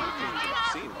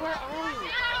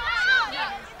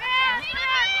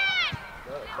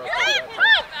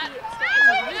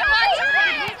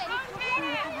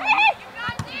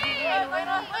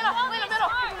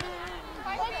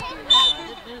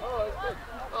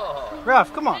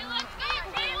 Ref, come on. What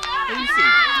do you see?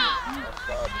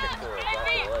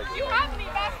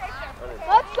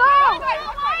 Let's go!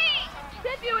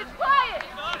 TImpview is quiet!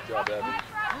 Good job, Abby.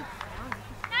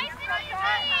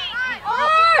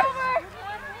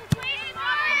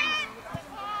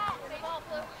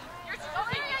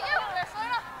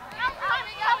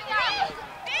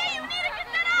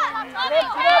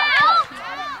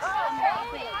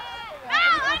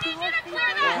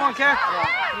 Come on, Kara.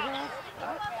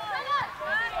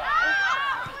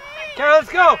 Kara,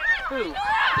 let's go.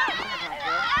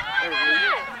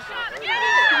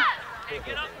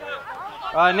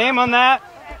 Name on that.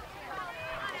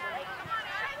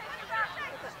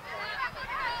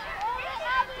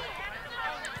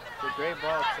 It's a great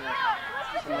ball to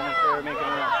someone if they were making a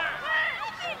run.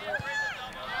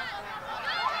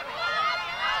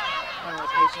 One of my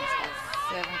patients has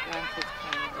 7 grandkids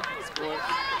playing different sports.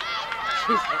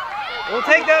 We'll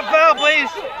take that foul,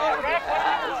 please.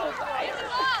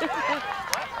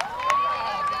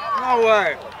 No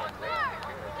way.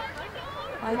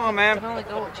 Come on, man. You can only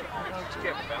go what you can go to.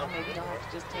 Maybe you'll have to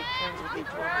just take turns with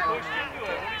each one.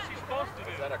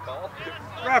 Is that a call?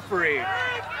 Referee. Yeah,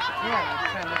 I'm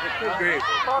trying to make it Good grief.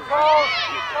 I'm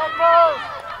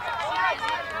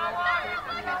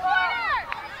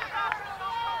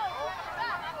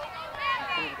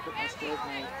going to put my skills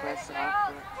and my press off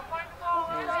for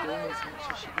Mia's games, make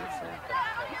sure she gets there.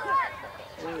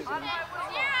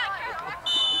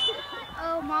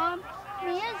 Oh, Mom,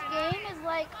 Mia's game is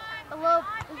like a little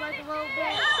bit.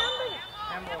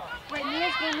 Wait,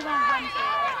 Mia's game is on Wednesday.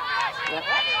 Yep.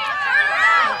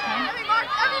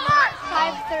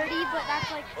 5:30, but that's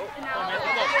like an hour.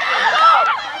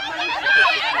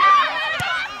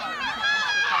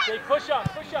 Okay, push up,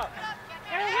 push up.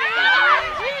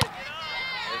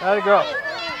 Let it go.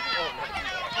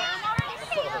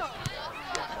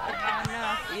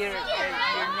 You're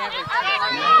never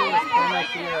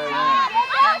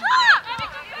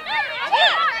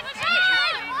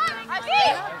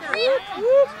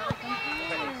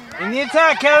in the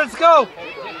attack, Kat, let's go.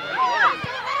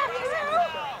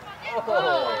 Oh,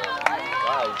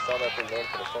 wow, you saw that thing going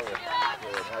for the corner.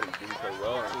 How do you do so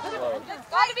well?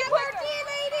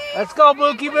 Let's go,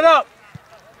 Blue, keep it up.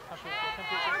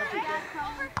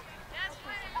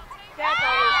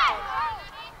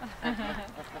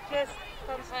 Just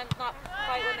sometimes not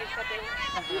quite when they said they were.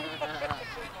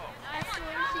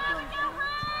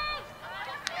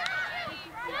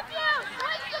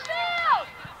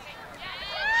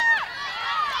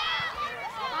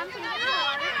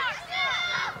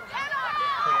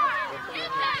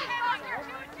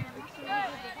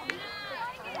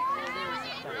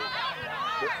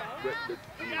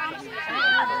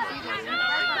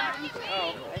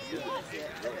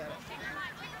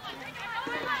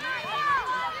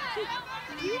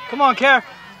 Come on, Care.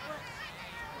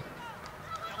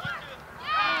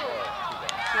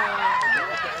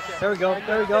 There we go.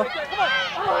 There we go.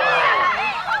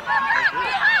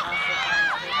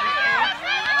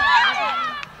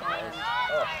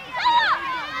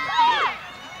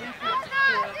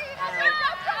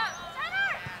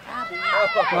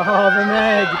 Oh, the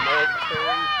Meg.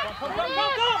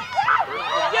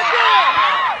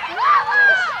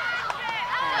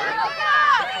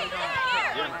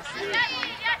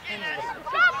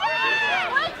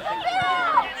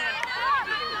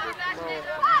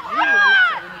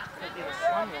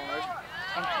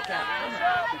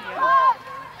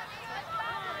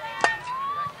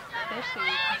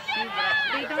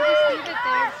 They don't just leave it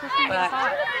there, it's supposed to be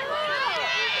hot.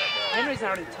 Henry's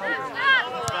already told me.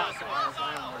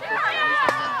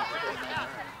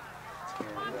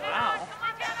 Wow.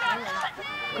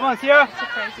 Come on, Sierra. It's a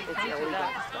crazy thing.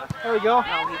 There we go. No,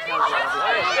 he tells you.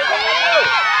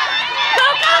 Go!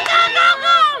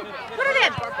 Put it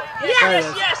in! Yes!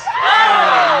 Yes!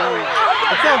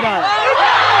 What's that about?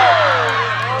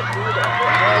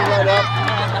 Right up.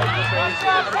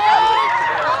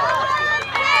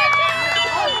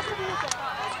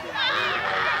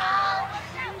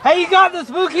 Hey, you got this,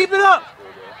 Boo. Keep it up.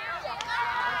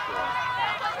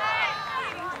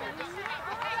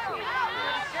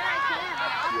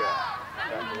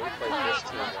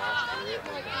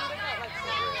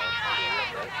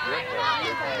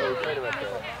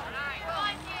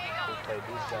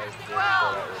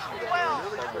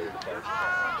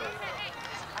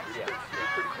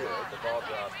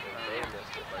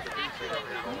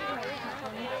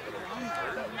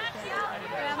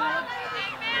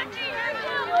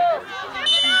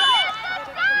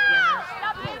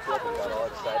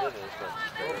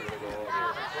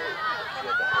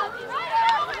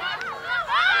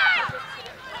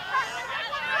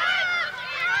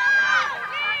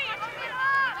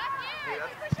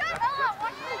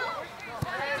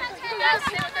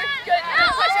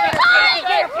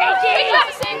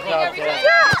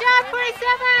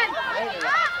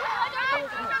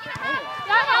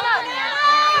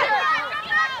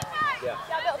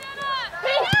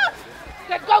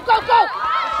 Go, go, go!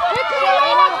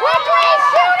 Quickly,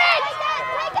 shoot it!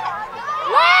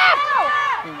 Left!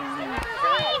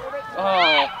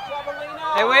 Oh.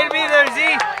 Hey, way to be there, Z.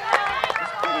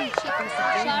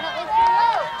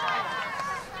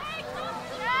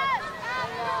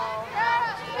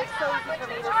 It's so easy for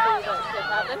me to see that shit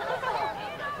happen.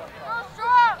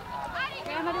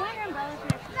 Grandma, do I have your umbrella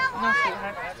here? No,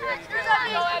 sweetheart.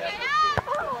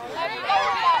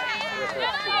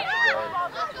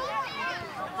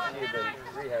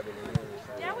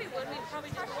 Yeah, we would. We'd probably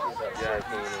just Yeah, I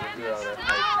came and we were on a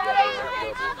hike together at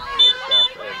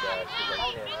level and stuff, and she's like,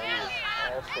 man, I need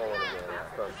all swollen again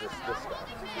from just this stuff.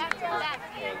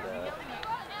 And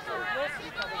so, what else I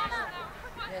think she got?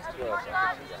 She's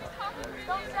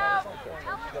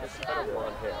got a kind of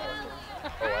blonde hair.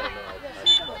 Oh, I don't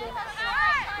know.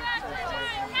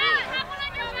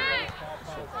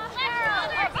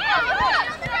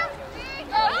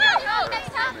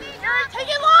 Take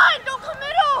it line! Don't come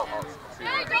middle!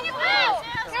 Take it middle!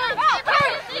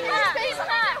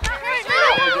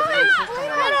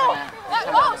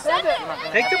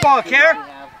 Take the ball, Care.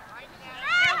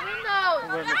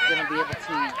 We're going to be able to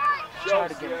try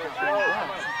to get it.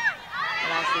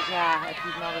 And I said, yeah, if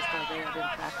you've noticed all day, I've been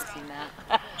practicing that.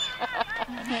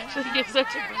 She gives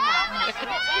such a good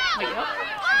yep,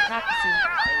 practicing.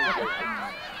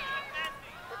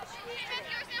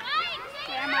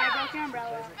 Grandma, I broke your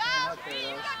umbrella.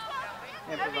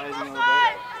 Improvising a little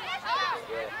bit.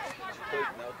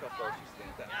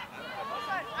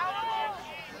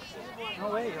 No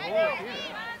way, you hold it here.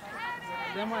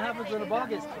 Then what happens when the ball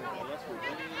gets clear?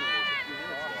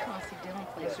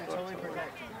 You're totally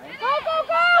protecting, right? Go, go,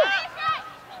 go!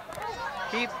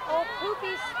 Keep. Oh,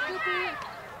 poopy, scoopy.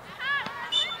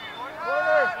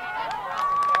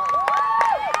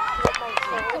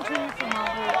 Continue from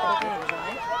all the other games,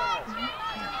 right?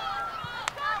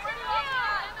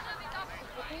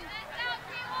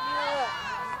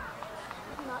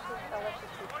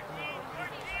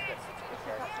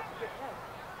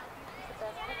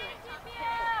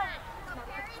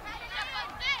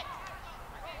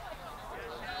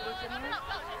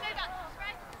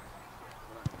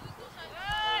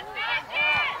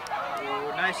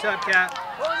 Nice job, Cat.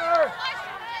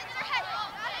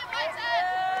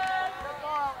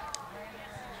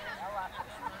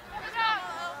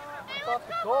 Off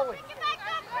the goalie.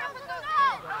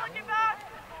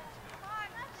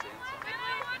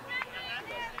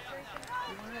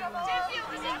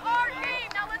 This is our game.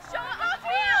 Now let's show it off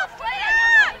field. Play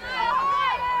it.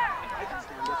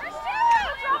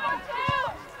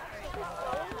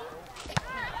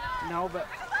 No, but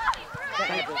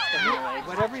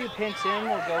whatever you pinch in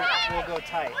will go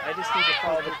tight. I just need to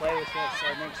follow the play with this, so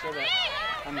I make sure that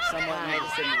I'm somewhat in the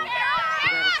vicinity.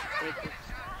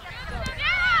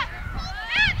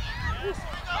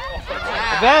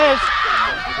 Advantage!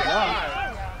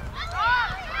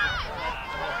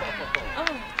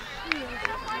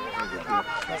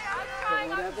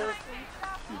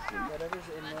 Whatever's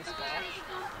in this box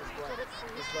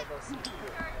is what they'll see.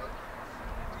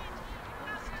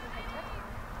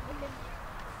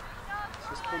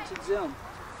 Just pinch and zoom.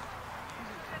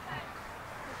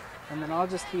 And then I'll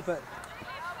just keep it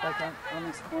like on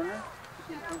this corner.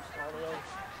 You can pinch all the way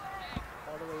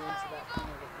into that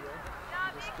corner of the field.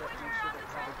 And just make sure that you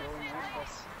have a goal in there,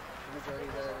 plus the majority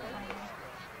of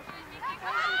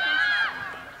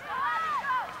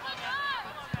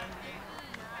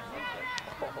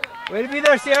the way to be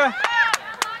there, Sierra.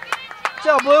 Good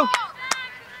job, Blue.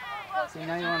 See,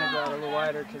 now you want to go out a little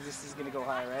wider because this is going to go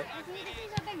high, right?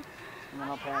 And then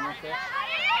I'll pan with it.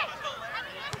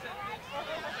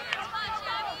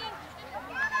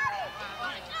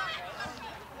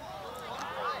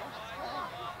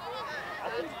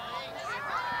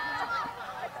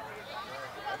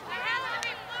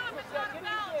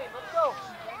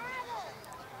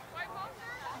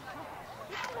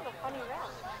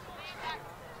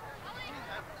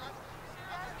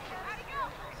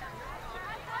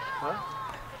 What?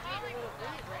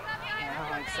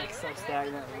 It's so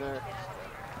stagnant there.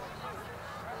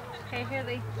 Okay,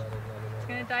 Haley. It's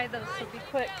gonna die though, so be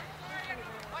quick.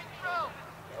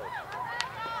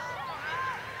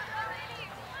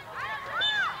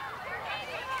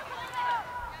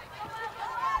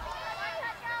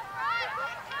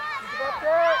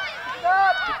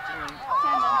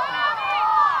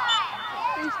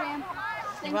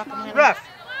 Ref!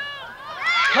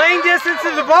 Playing distance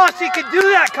to the ball, she can do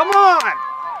that, come on!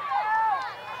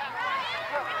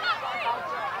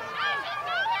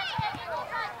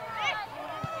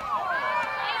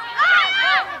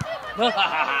 Oh,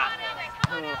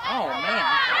 man.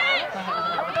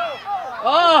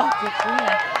 Oh, good clean.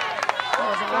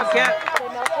 Okay.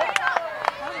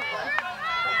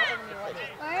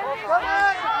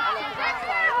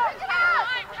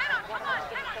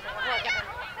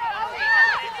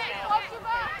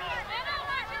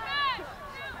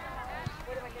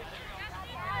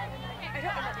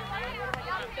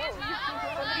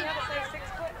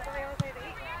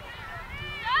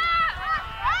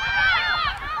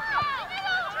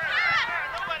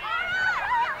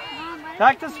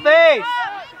 Back to space!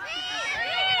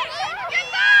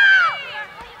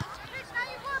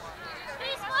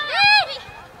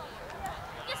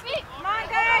 Come on,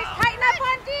 guys, tighten up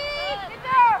on D!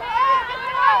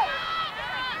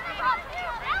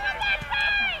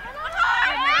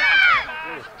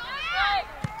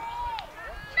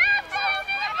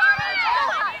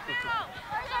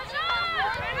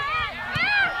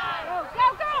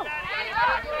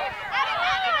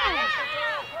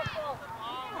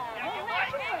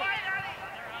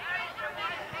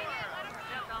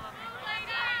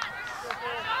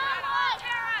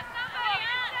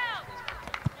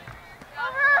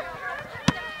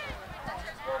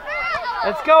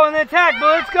 Let's go in the attack, but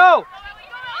let's go!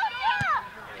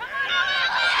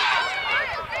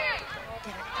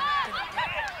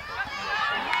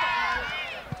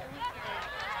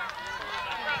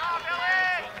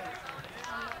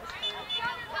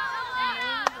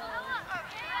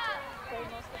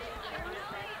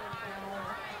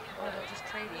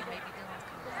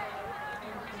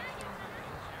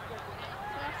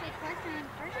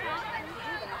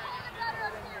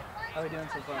 How are we doing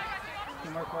so far?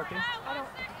 Teamwork working? I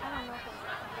don't know if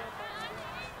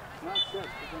No, it's good. I'm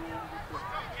just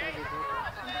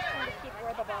trying to keep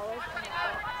where the ball is.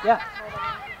 Yeah.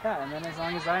 Yeah, and then as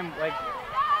long as I'm like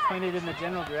pointed in the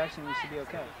general direction, we should be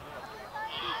okay.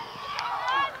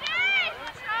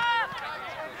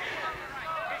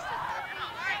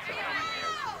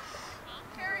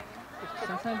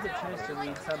 Sometimes it tries to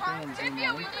read something and zoom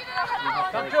in.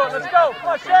 Come to it, let's go! Come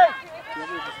on, Shay! You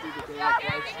ever just need to go like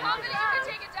live stream?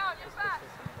 Take it down, you're fast.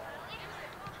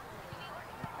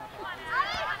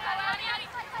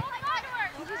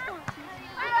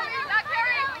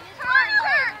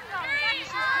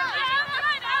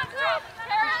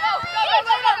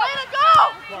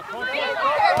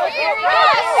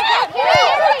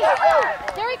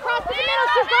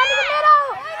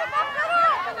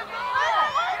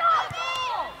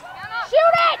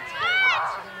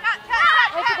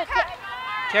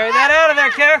 Carry that out of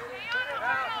there, Care.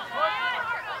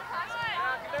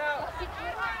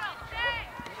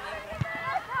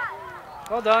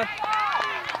 Well done.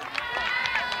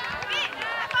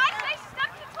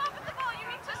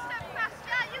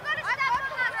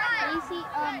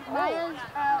 Maya's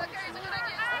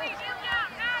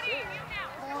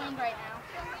bowling right now.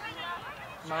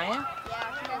 Maya?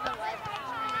 Yeah, she does a live.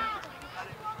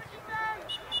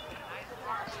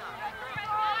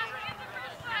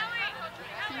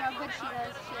 See how good she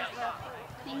does. She has the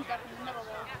things up in the middle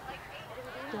there.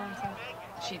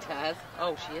 She does.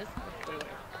 Oh, she is? Did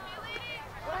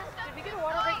we get a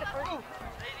water break the first?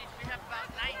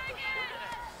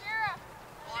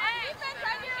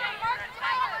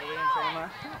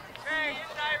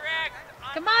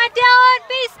 Come on, Dylan,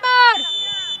 beast mode!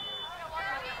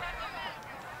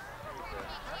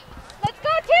 Let's go,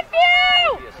 TImpview!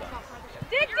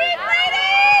 Dig deep,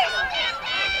 ladies!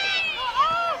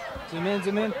 Zoom in,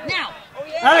 zoom in. Now!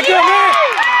 Alright, go, man!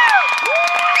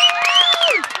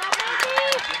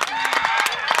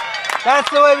 That's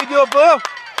the way we do it, Blue.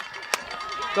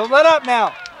 Don't let up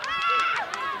now.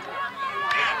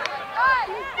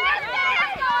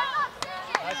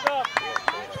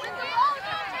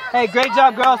 Hey, great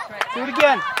job, girls. Do it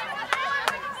again.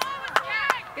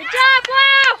 Good job,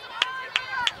 Blue!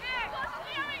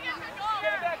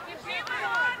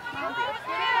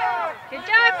 Good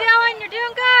job, Dylan. You're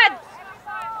doing good.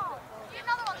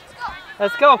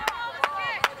 Let's go.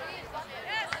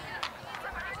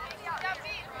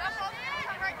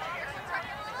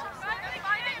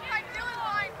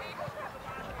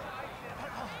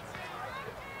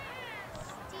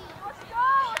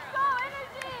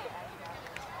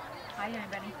 Hi,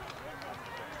 everybody.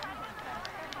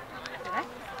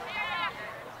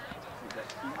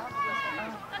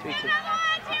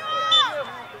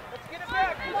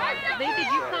 Lee, did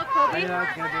you call Kobe? I know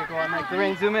it's going to be a goal. I'm like, the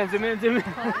rain, zoom in, zoom in, zoom in.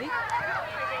 That's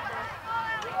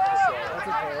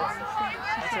okay.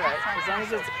 That's alright. As long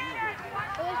as it's... It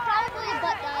was probably a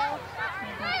butt dial.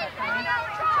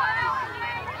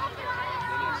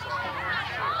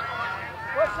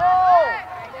 Whistle!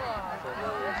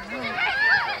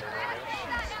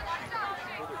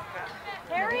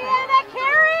 Carry Anna,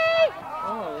 carry!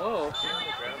 Oh, whoa.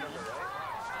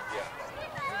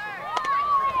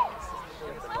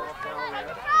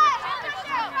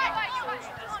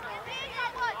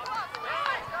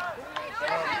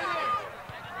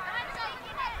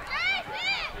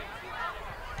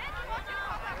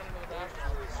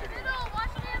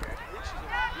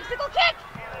 Musical kick!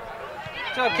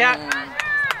 What's up, Cat?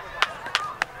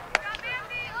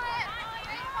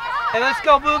 Hey, let's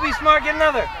go, Blue. Be smart. Get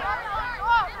another.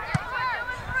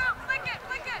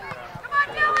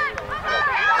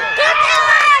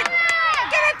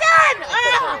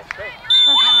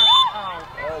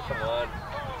 Oh, come on.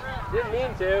 Didn't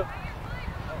mean to.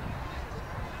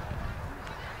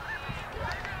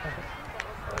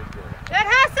 Good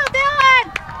hustle, Dylan!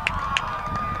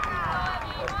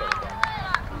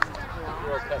 You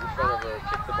were cut in front of her,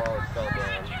 kicked the ball and fell down.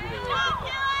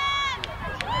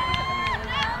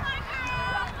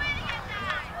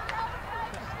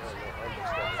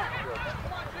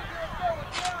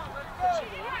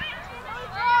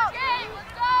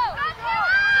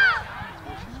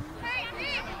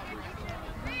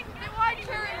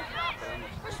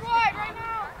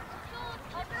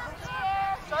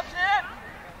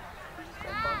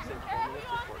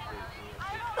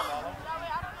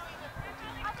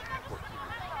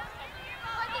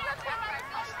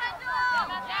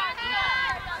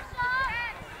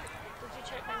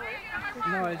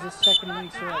 No, I was just checking to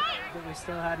make sure that we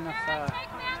still had enough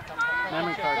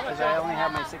memory cards because I only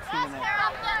have my 16 in there.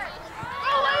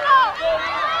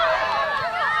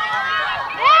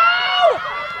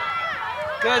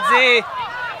 Good, Z.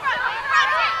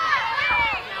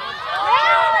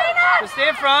 So stay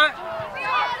in front.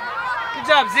 Good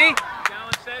job, Z. He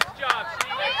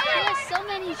has so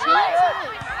many chances.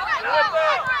 Good job,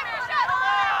 girls!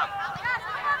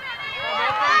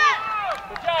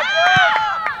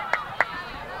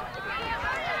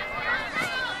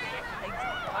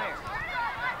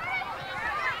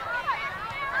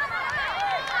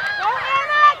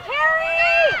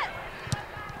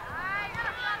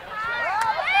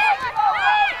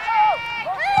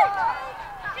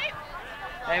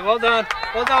 Hey, well done.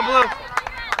 Well done, Blue.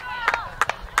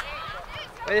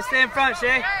 Way to stay in front,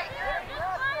 Shay.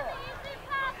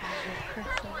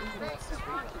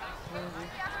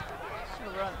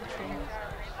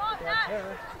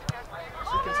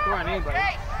 She can score on anybody.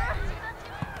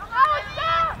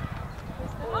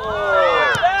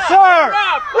 Sir!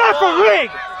 Referee!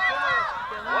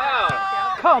 Wow.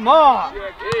 come on! Push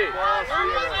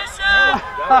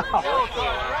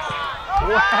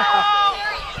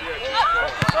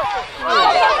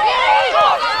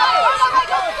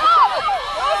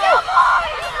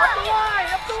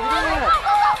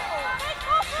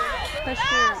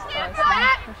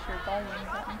your volume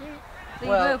button.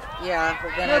 Well, yeah,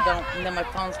 but then I don't, and then my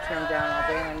phone's turned down all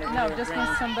day and I never No, hear it just ring.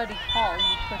 when somebody calls,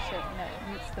 you push it and it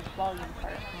mutes the volume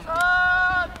part.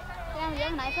 Damn, do you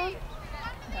have an iPhone?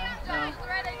 No.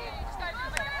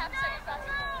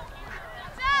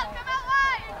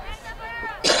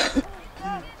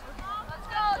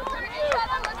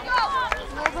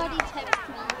 Nobody text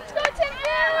me. Let's go,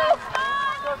 TImpview!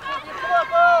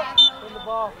 Win the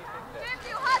ball.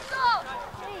 TImpview, hustle!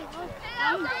 Hey, look.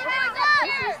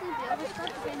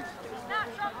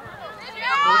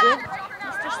 Who did?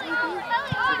 Mr. Sleepy.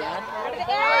 Your dad?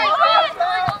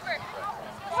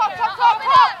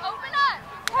 Open up!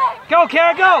 Go,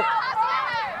 Kara, go!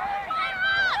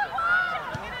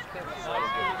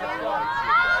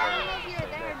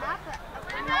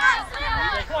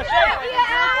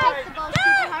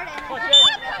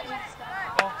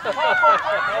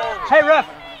 Hey, ref,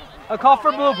 a call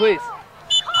for blue, please.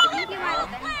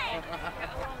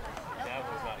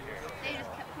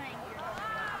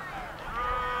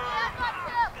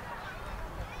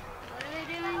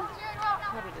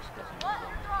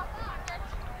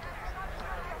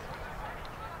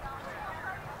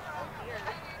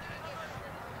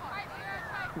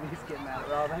 He's getting mad at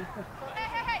Robin. I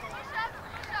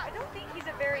don't think he's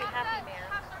a very happy man.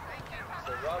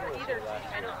 Either team,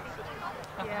 I don't think.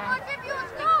 Yeah. I think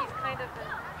he's kind of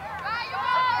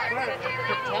I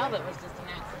could tell that was just an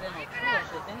accidental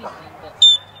push, if anything, but...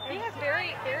 he has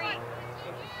very, very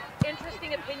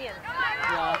interesting opinions.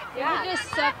 Yeah. It would just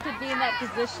suck to be in that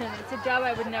position. It's a job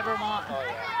I would never want.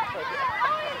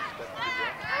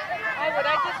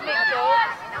 I'd just make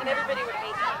jokes and everybody would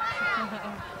hate me.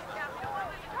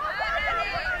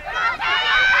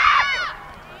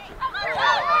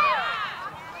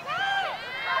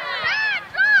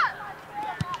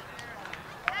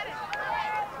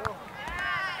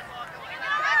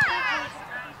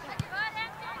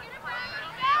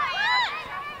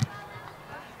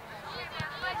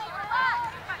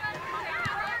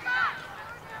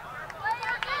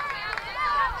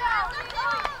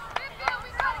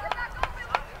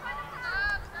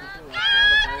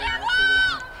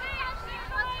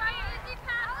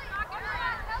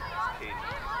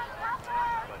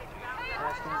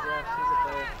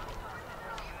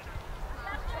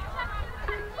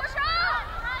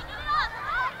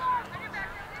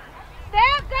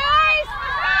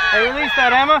 Hey, release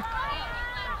that, Emma.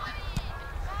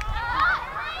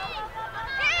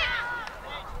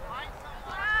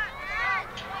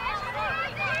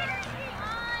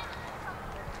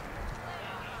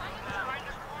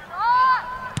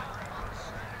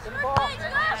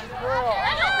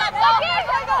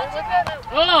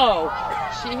 Oh,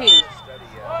 jeez.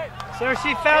 Sir,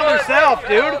 she fouled herself,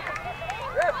 dude.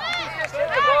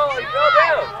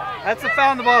 That's a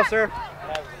foul on the ball, sir.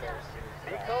 Are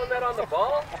you calling that on the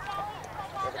ball?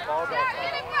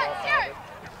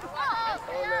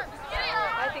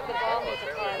 I think the ball needs a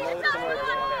call.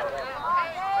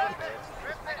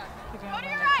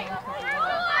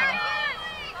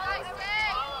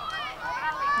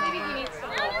 Maybe he needs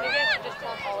some help. Maybe I should just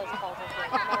tell him all his calls are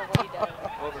good, no matter what he does.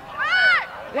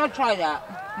 Yeah, try that.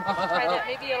 Try that.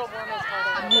 Maybe it'll warm his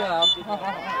heart a little. Yeah.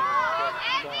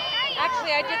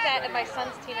 Actually, I did that at my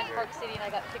son's team in Park City, and I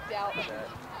got kicked out.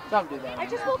 Don't do that. I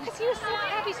just, well, because he was so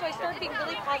happy, so I started being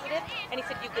really positive, and he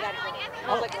said, "You get out of here." And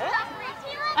I was like, "What?"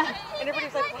 And everybody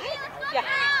was like, "What?" Yeah.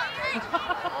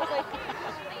 I was like,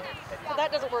 so that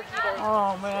doesn't work either.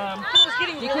 Oh, man. It was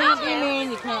getting You really can't be intense.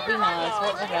 mean, you can't be nice.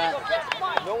 What was that?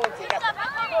 No one He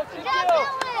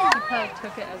probably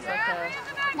took it as like a...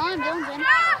 Mom, Dylan's in.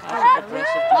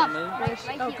 Aggressive to the moon.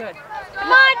 Oh, good.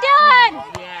 Come on, Dylan!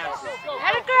 Yes.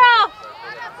 Atta girl!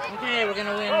 Okay, we're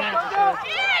gonna win now for sure.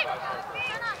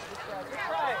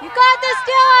 You got this,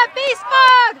 Dylan! Beast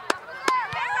mode!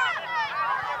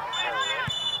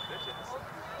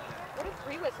 What do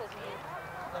 3 whistles mean?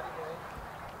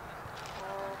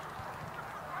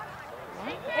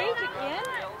 Page again?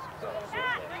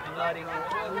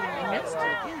 I missed it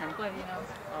again. I'm glad he knows.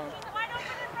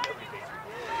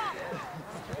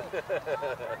 You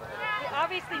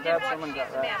obviously did watch She's a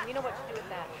Man. You know what to do with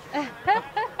that.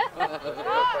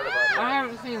 I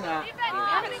haven't seen that.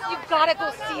 You've got to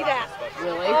go see that.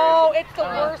 Really? Oh, it's the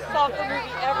worst soccer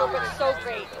movie ever, but so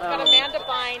great. It's got Amanda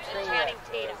Bynes and Channing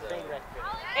Tatum.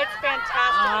 It's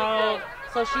fantastically good.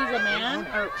 So she's a man?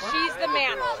 Or what? She's the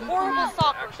man. Horrible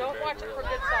soccer. Don't watch it for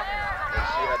good soccer.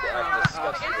 She had to act disgusting.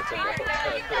 asked her what's in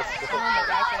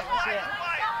there.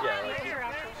 Yeah,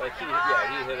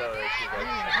 he hit on her. She's like,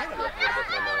 she threw up a little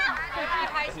bit in my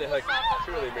mouth. And they're like,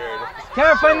 she really married her.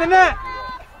 Kara, find the net.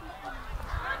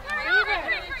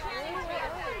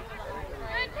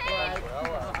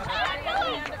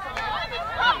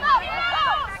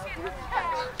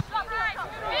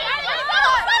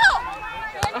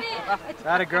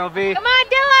 That a girl, V. Come on,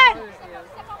 Dylan!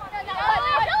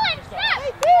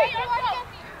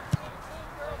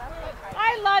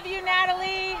 I love you,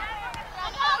 Natalie.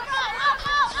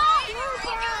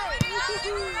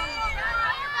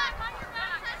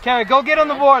 Kara, go get on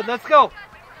the board. Let's go.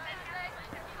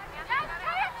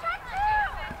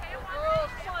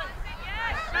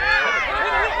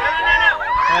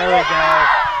 There we go.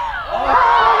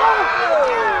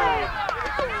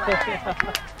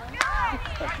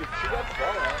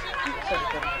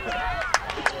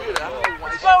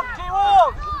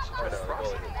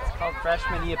 It's called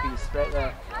freshman yippies right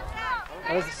there.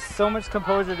 That was so much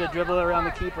composure to dribble around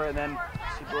the keeper and then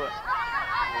she blew it.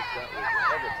 That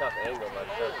was a tough angle by the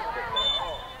coach.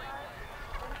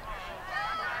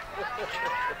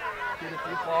 If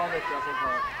you fall, they can't.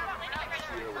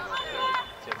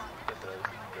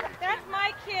 That's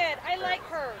my kid. I like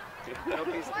her. Nope,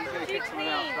 he's gonna kick someone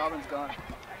out. Robin's gone.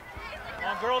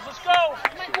 Come on, girls, let's go!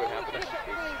 See what happened?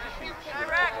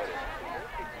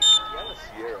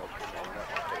 Sierra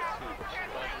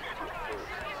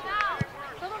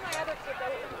Some of my other kids, I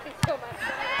wouldn't think so much.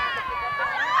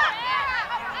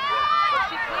 But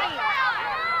she clean.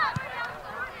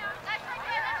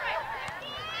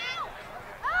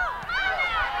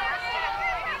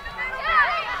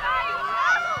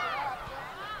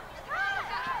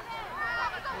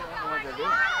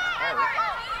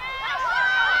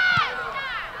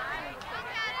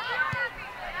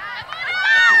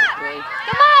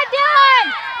 Come on, Dylan!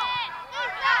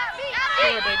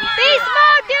 Beast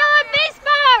mode, Dylan! Beast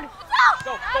mode!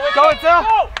 Go, Itzel!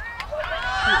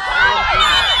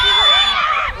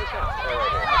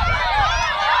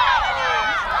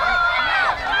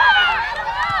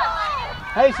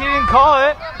 Hey, she didn't call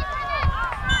it.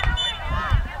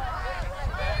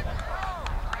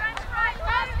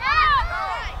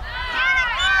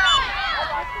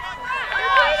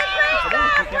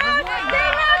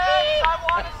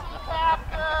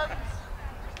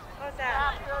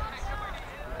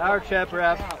 Power chip,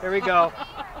 ref. Here we go.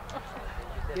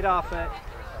 Get off it.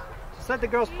 Just let the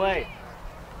girls play.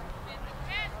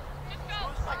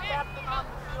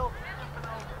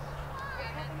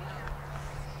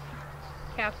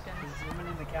 Captain. He's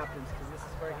limiting the captains because this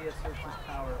is where he asserts his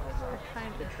power over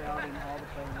the crowd and all the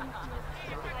players in the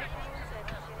field.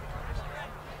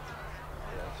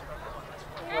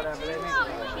 Whatever, they make it.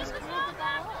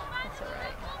 That's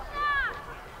alright.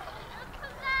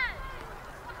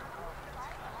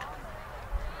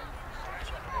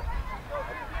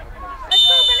 Let's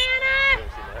go, Banana!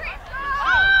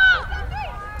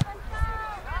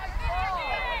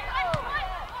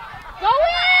 Go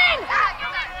in!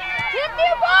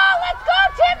 TImpview ball! Let's go,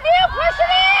 TImpview! Push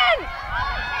it in!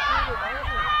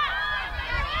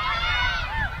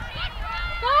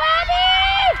 Go, Abby!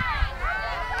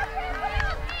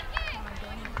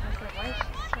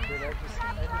 Dude, I just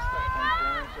got right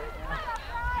now.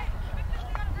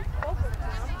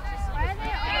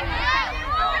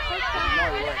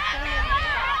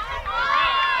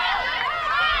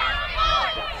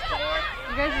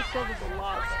 You guys are still just a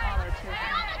lot smaller too.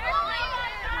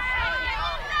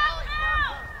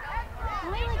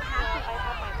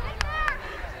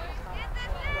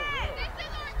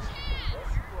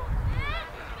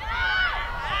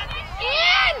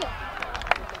 In!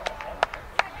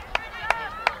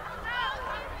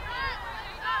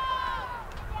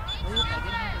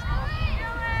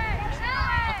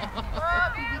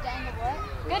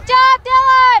 Good job,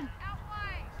 Dylan!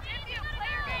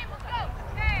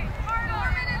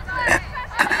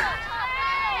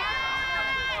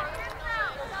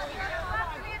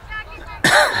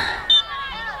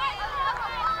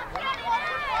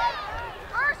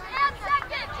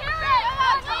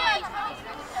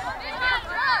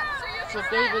 So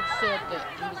David said that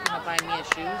he was going to buy me a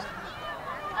shoes.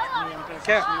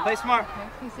 Okay, play smart.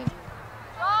 He said,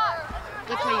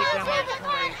 that's why your grandma can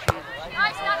buy your shoes.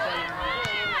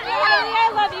 Natalie,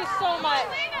 I love you so much.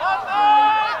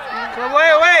 So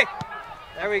away!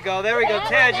 There we go,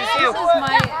 Ted, you see This is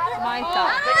my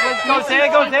thought. Go,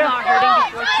 Ted, go, Ted. Not hurting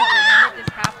before she ran it.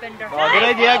 This happened to her. Oh,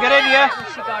 good idea.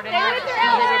 She got in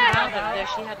there.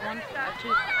 She had one,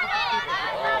 two,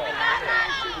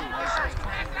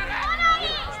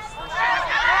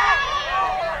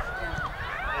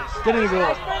 Get in the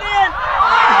goal.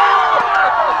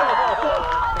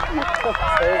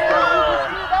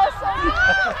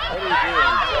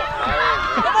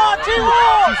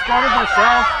 she started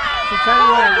herself. She tried to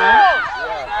let it run.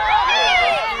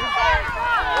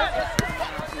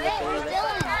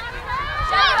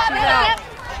 She's out.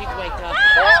 She'd wake up.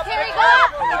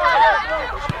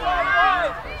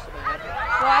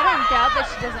 Well, I don't doubt that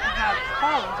she doesn't have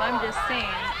problems. I'm just saying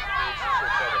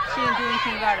she didn't do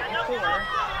anything about it before.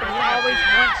 But it's always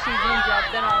once she's injured,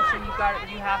 then all of a sudden you got it.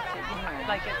 You have to, you know,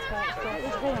 like it's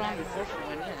going on before she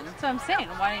went in. That's what I'm saying.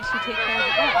 Why didn't she take care of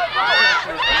it then?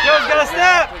 Joe's got a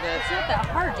step. It's not that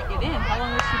hard to get in. How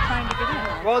long was she trying to get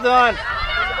in? Well done.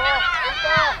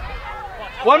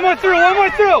 One more through. One more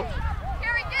through.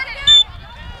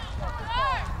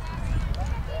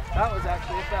 That was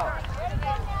actually a foul.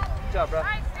 Good job, bro.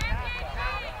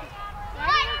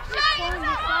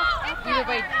 Either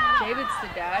way, David's the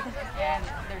dad, and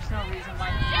there's no reason why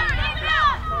he You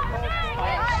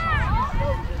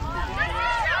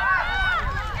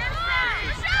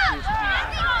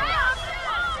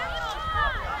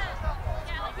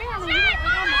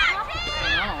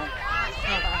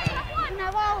can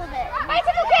have all of it.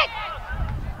 Bicycle kick!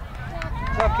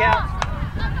 What's up, Cap?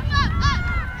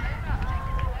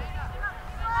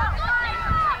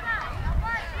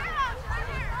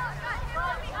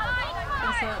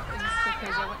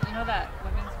 You know that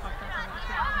women's conference on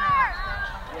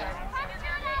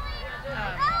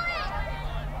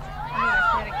they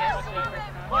had a guest speaker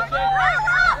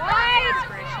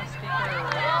inspirational speaker.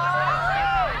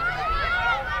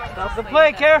 Stop the play,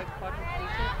 Care.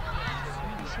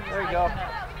 There you go.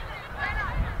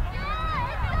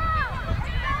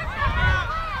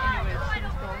 Anyways, she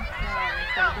was going she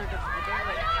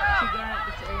got at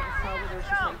this area and saw where there's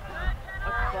just like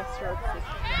a cluster of boulders.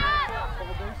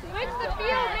 Switch the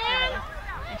field, man!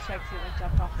 And she accidentally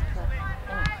jumped off the cliff.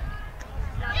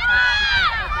 I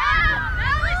don't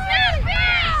know what exactly it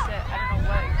means, but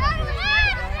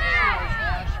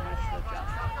now she would still jump.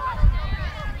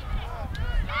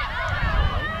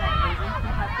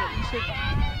 You should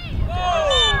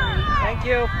Thank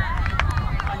you.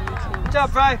 on YouTube. Good job,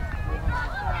 Bri.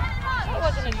 That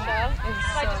wasn't a shove.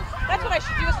 That's what I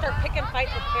should do is start picking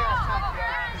fights with parents.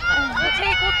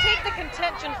 We'll take the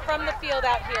contention from the field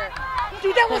out here.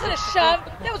 Dude, that wasn't a shove.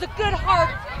 That was a good hard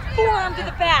forearm to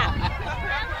the back.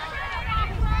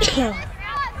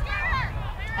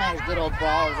 Those good old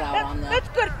balls out on the. That's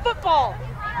good football.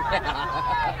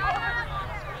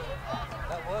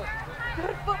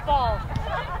 Good football.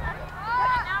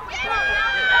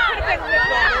 Could have been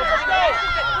football.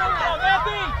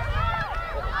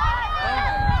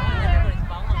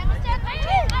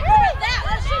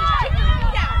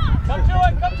 Come to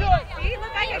it, come to it! See,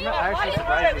 look, I I'm actually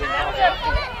surprised we didn't call that.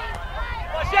 Come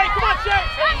on, Shay, come on, Shay!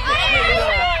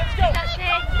 Let's go!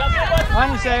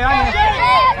 On you, Shay, on you.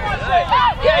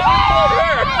 Yeah, you pulled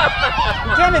her.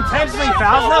 You can't intentionally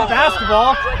foul. It's not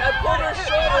basketball. I pulled her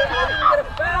shoulder and I didn't get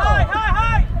a foul.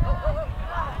 Hi!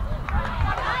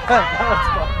 That was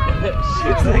fun.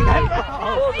 She's like, I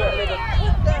know.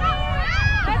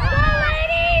 Let's go,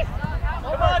 ladies!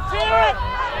 Come on, team!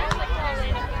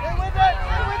 Get with it!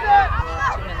 Get with it!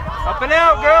 Up and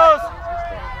out, girls.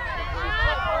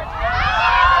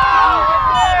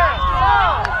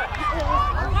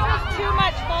 Too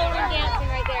much following dancing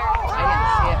right there. I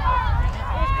didn't see it.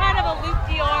 It was kind of a loop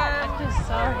the arm, I just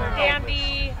saw her.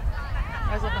 dandy.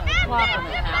 I was looking at the clock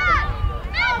when it happened.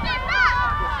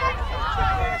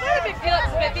 Not a big deal.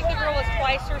 I think the girl was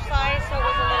twice her size, so it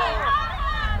was a little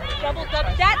double.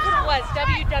 That's what it was.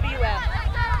 WWF.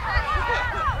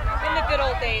 In the good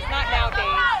old days, not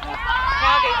nowadays.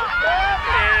 Nowadays it's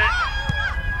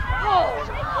oh.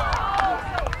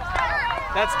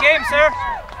 That's game, sir.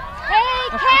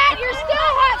 Hey, Kat, you're still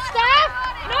hot stuff!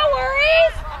 No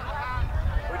worries.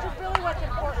 Which is really what's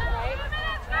important, right?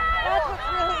 That's what's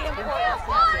really important.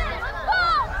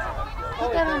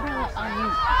 Put that umbrella on you.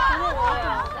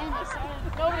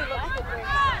 Nobody looks good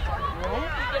doing that.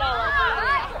 You get all ugly.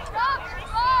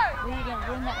 Where are you going to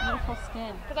ruin that beautiful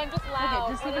skin? Because I'm just Look loud.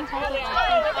 at just even hold it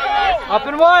like this. Up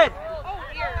and wide. Oh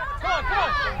dear. Come on, come on!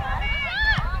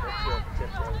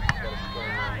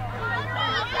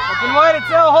 Up and wide,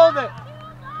 it's L. Hold it.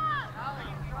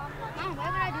 Mom, why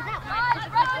would I do that?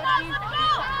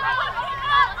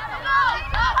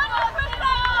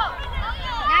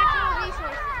 Natural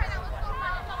resources.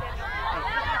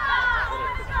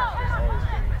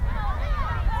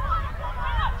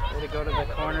 Way to go to the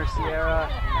corner, Sierra.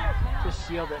 Just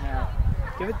shield it now.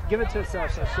 Give it to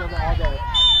herself, so shield it all day.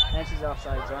 And she's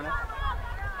offsides on it.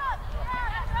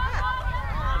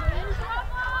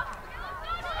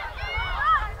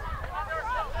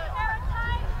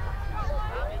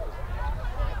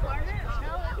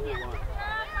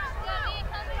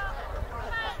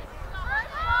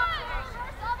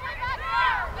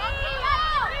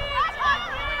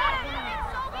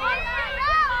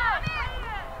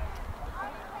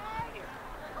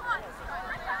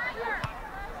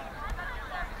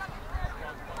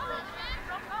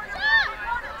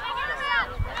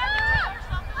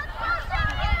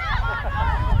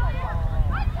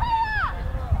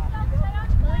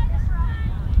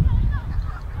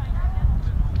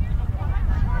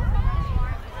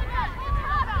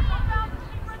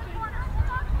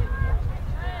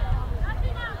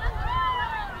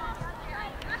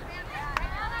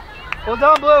 Hold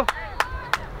on, Blue.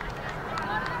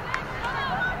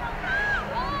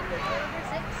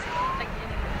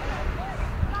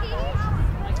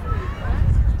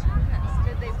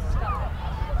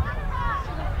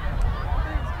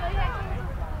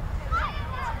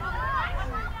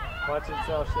 Watch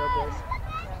itself, Showcase.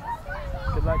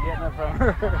 Good luck getting it from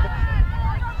her.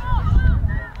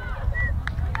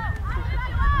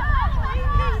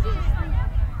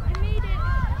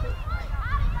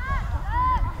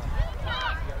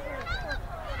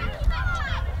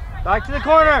 Back to the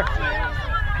corner.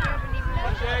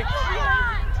 Jake.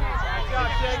 Good job,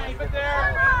 Jake. Keep it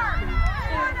there.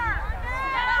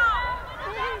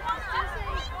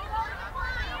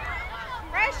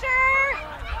 Pressure!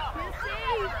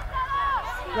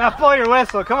 Now blow your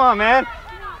whistle. Come on, man.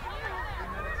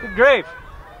 Good grief.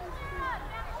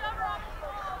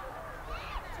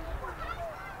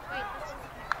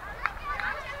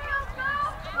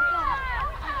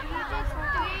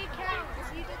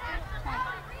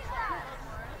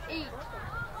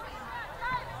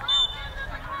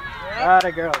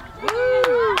 Atta girl.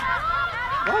 Woo!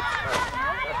 What?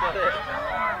 That's not it.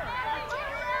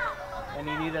 And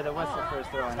he needed a whistle for his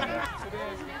throw in there.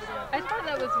 I thought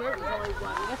that was where it was only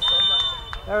one whistle.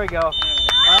 There we go.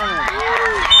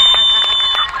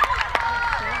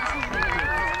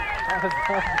 That was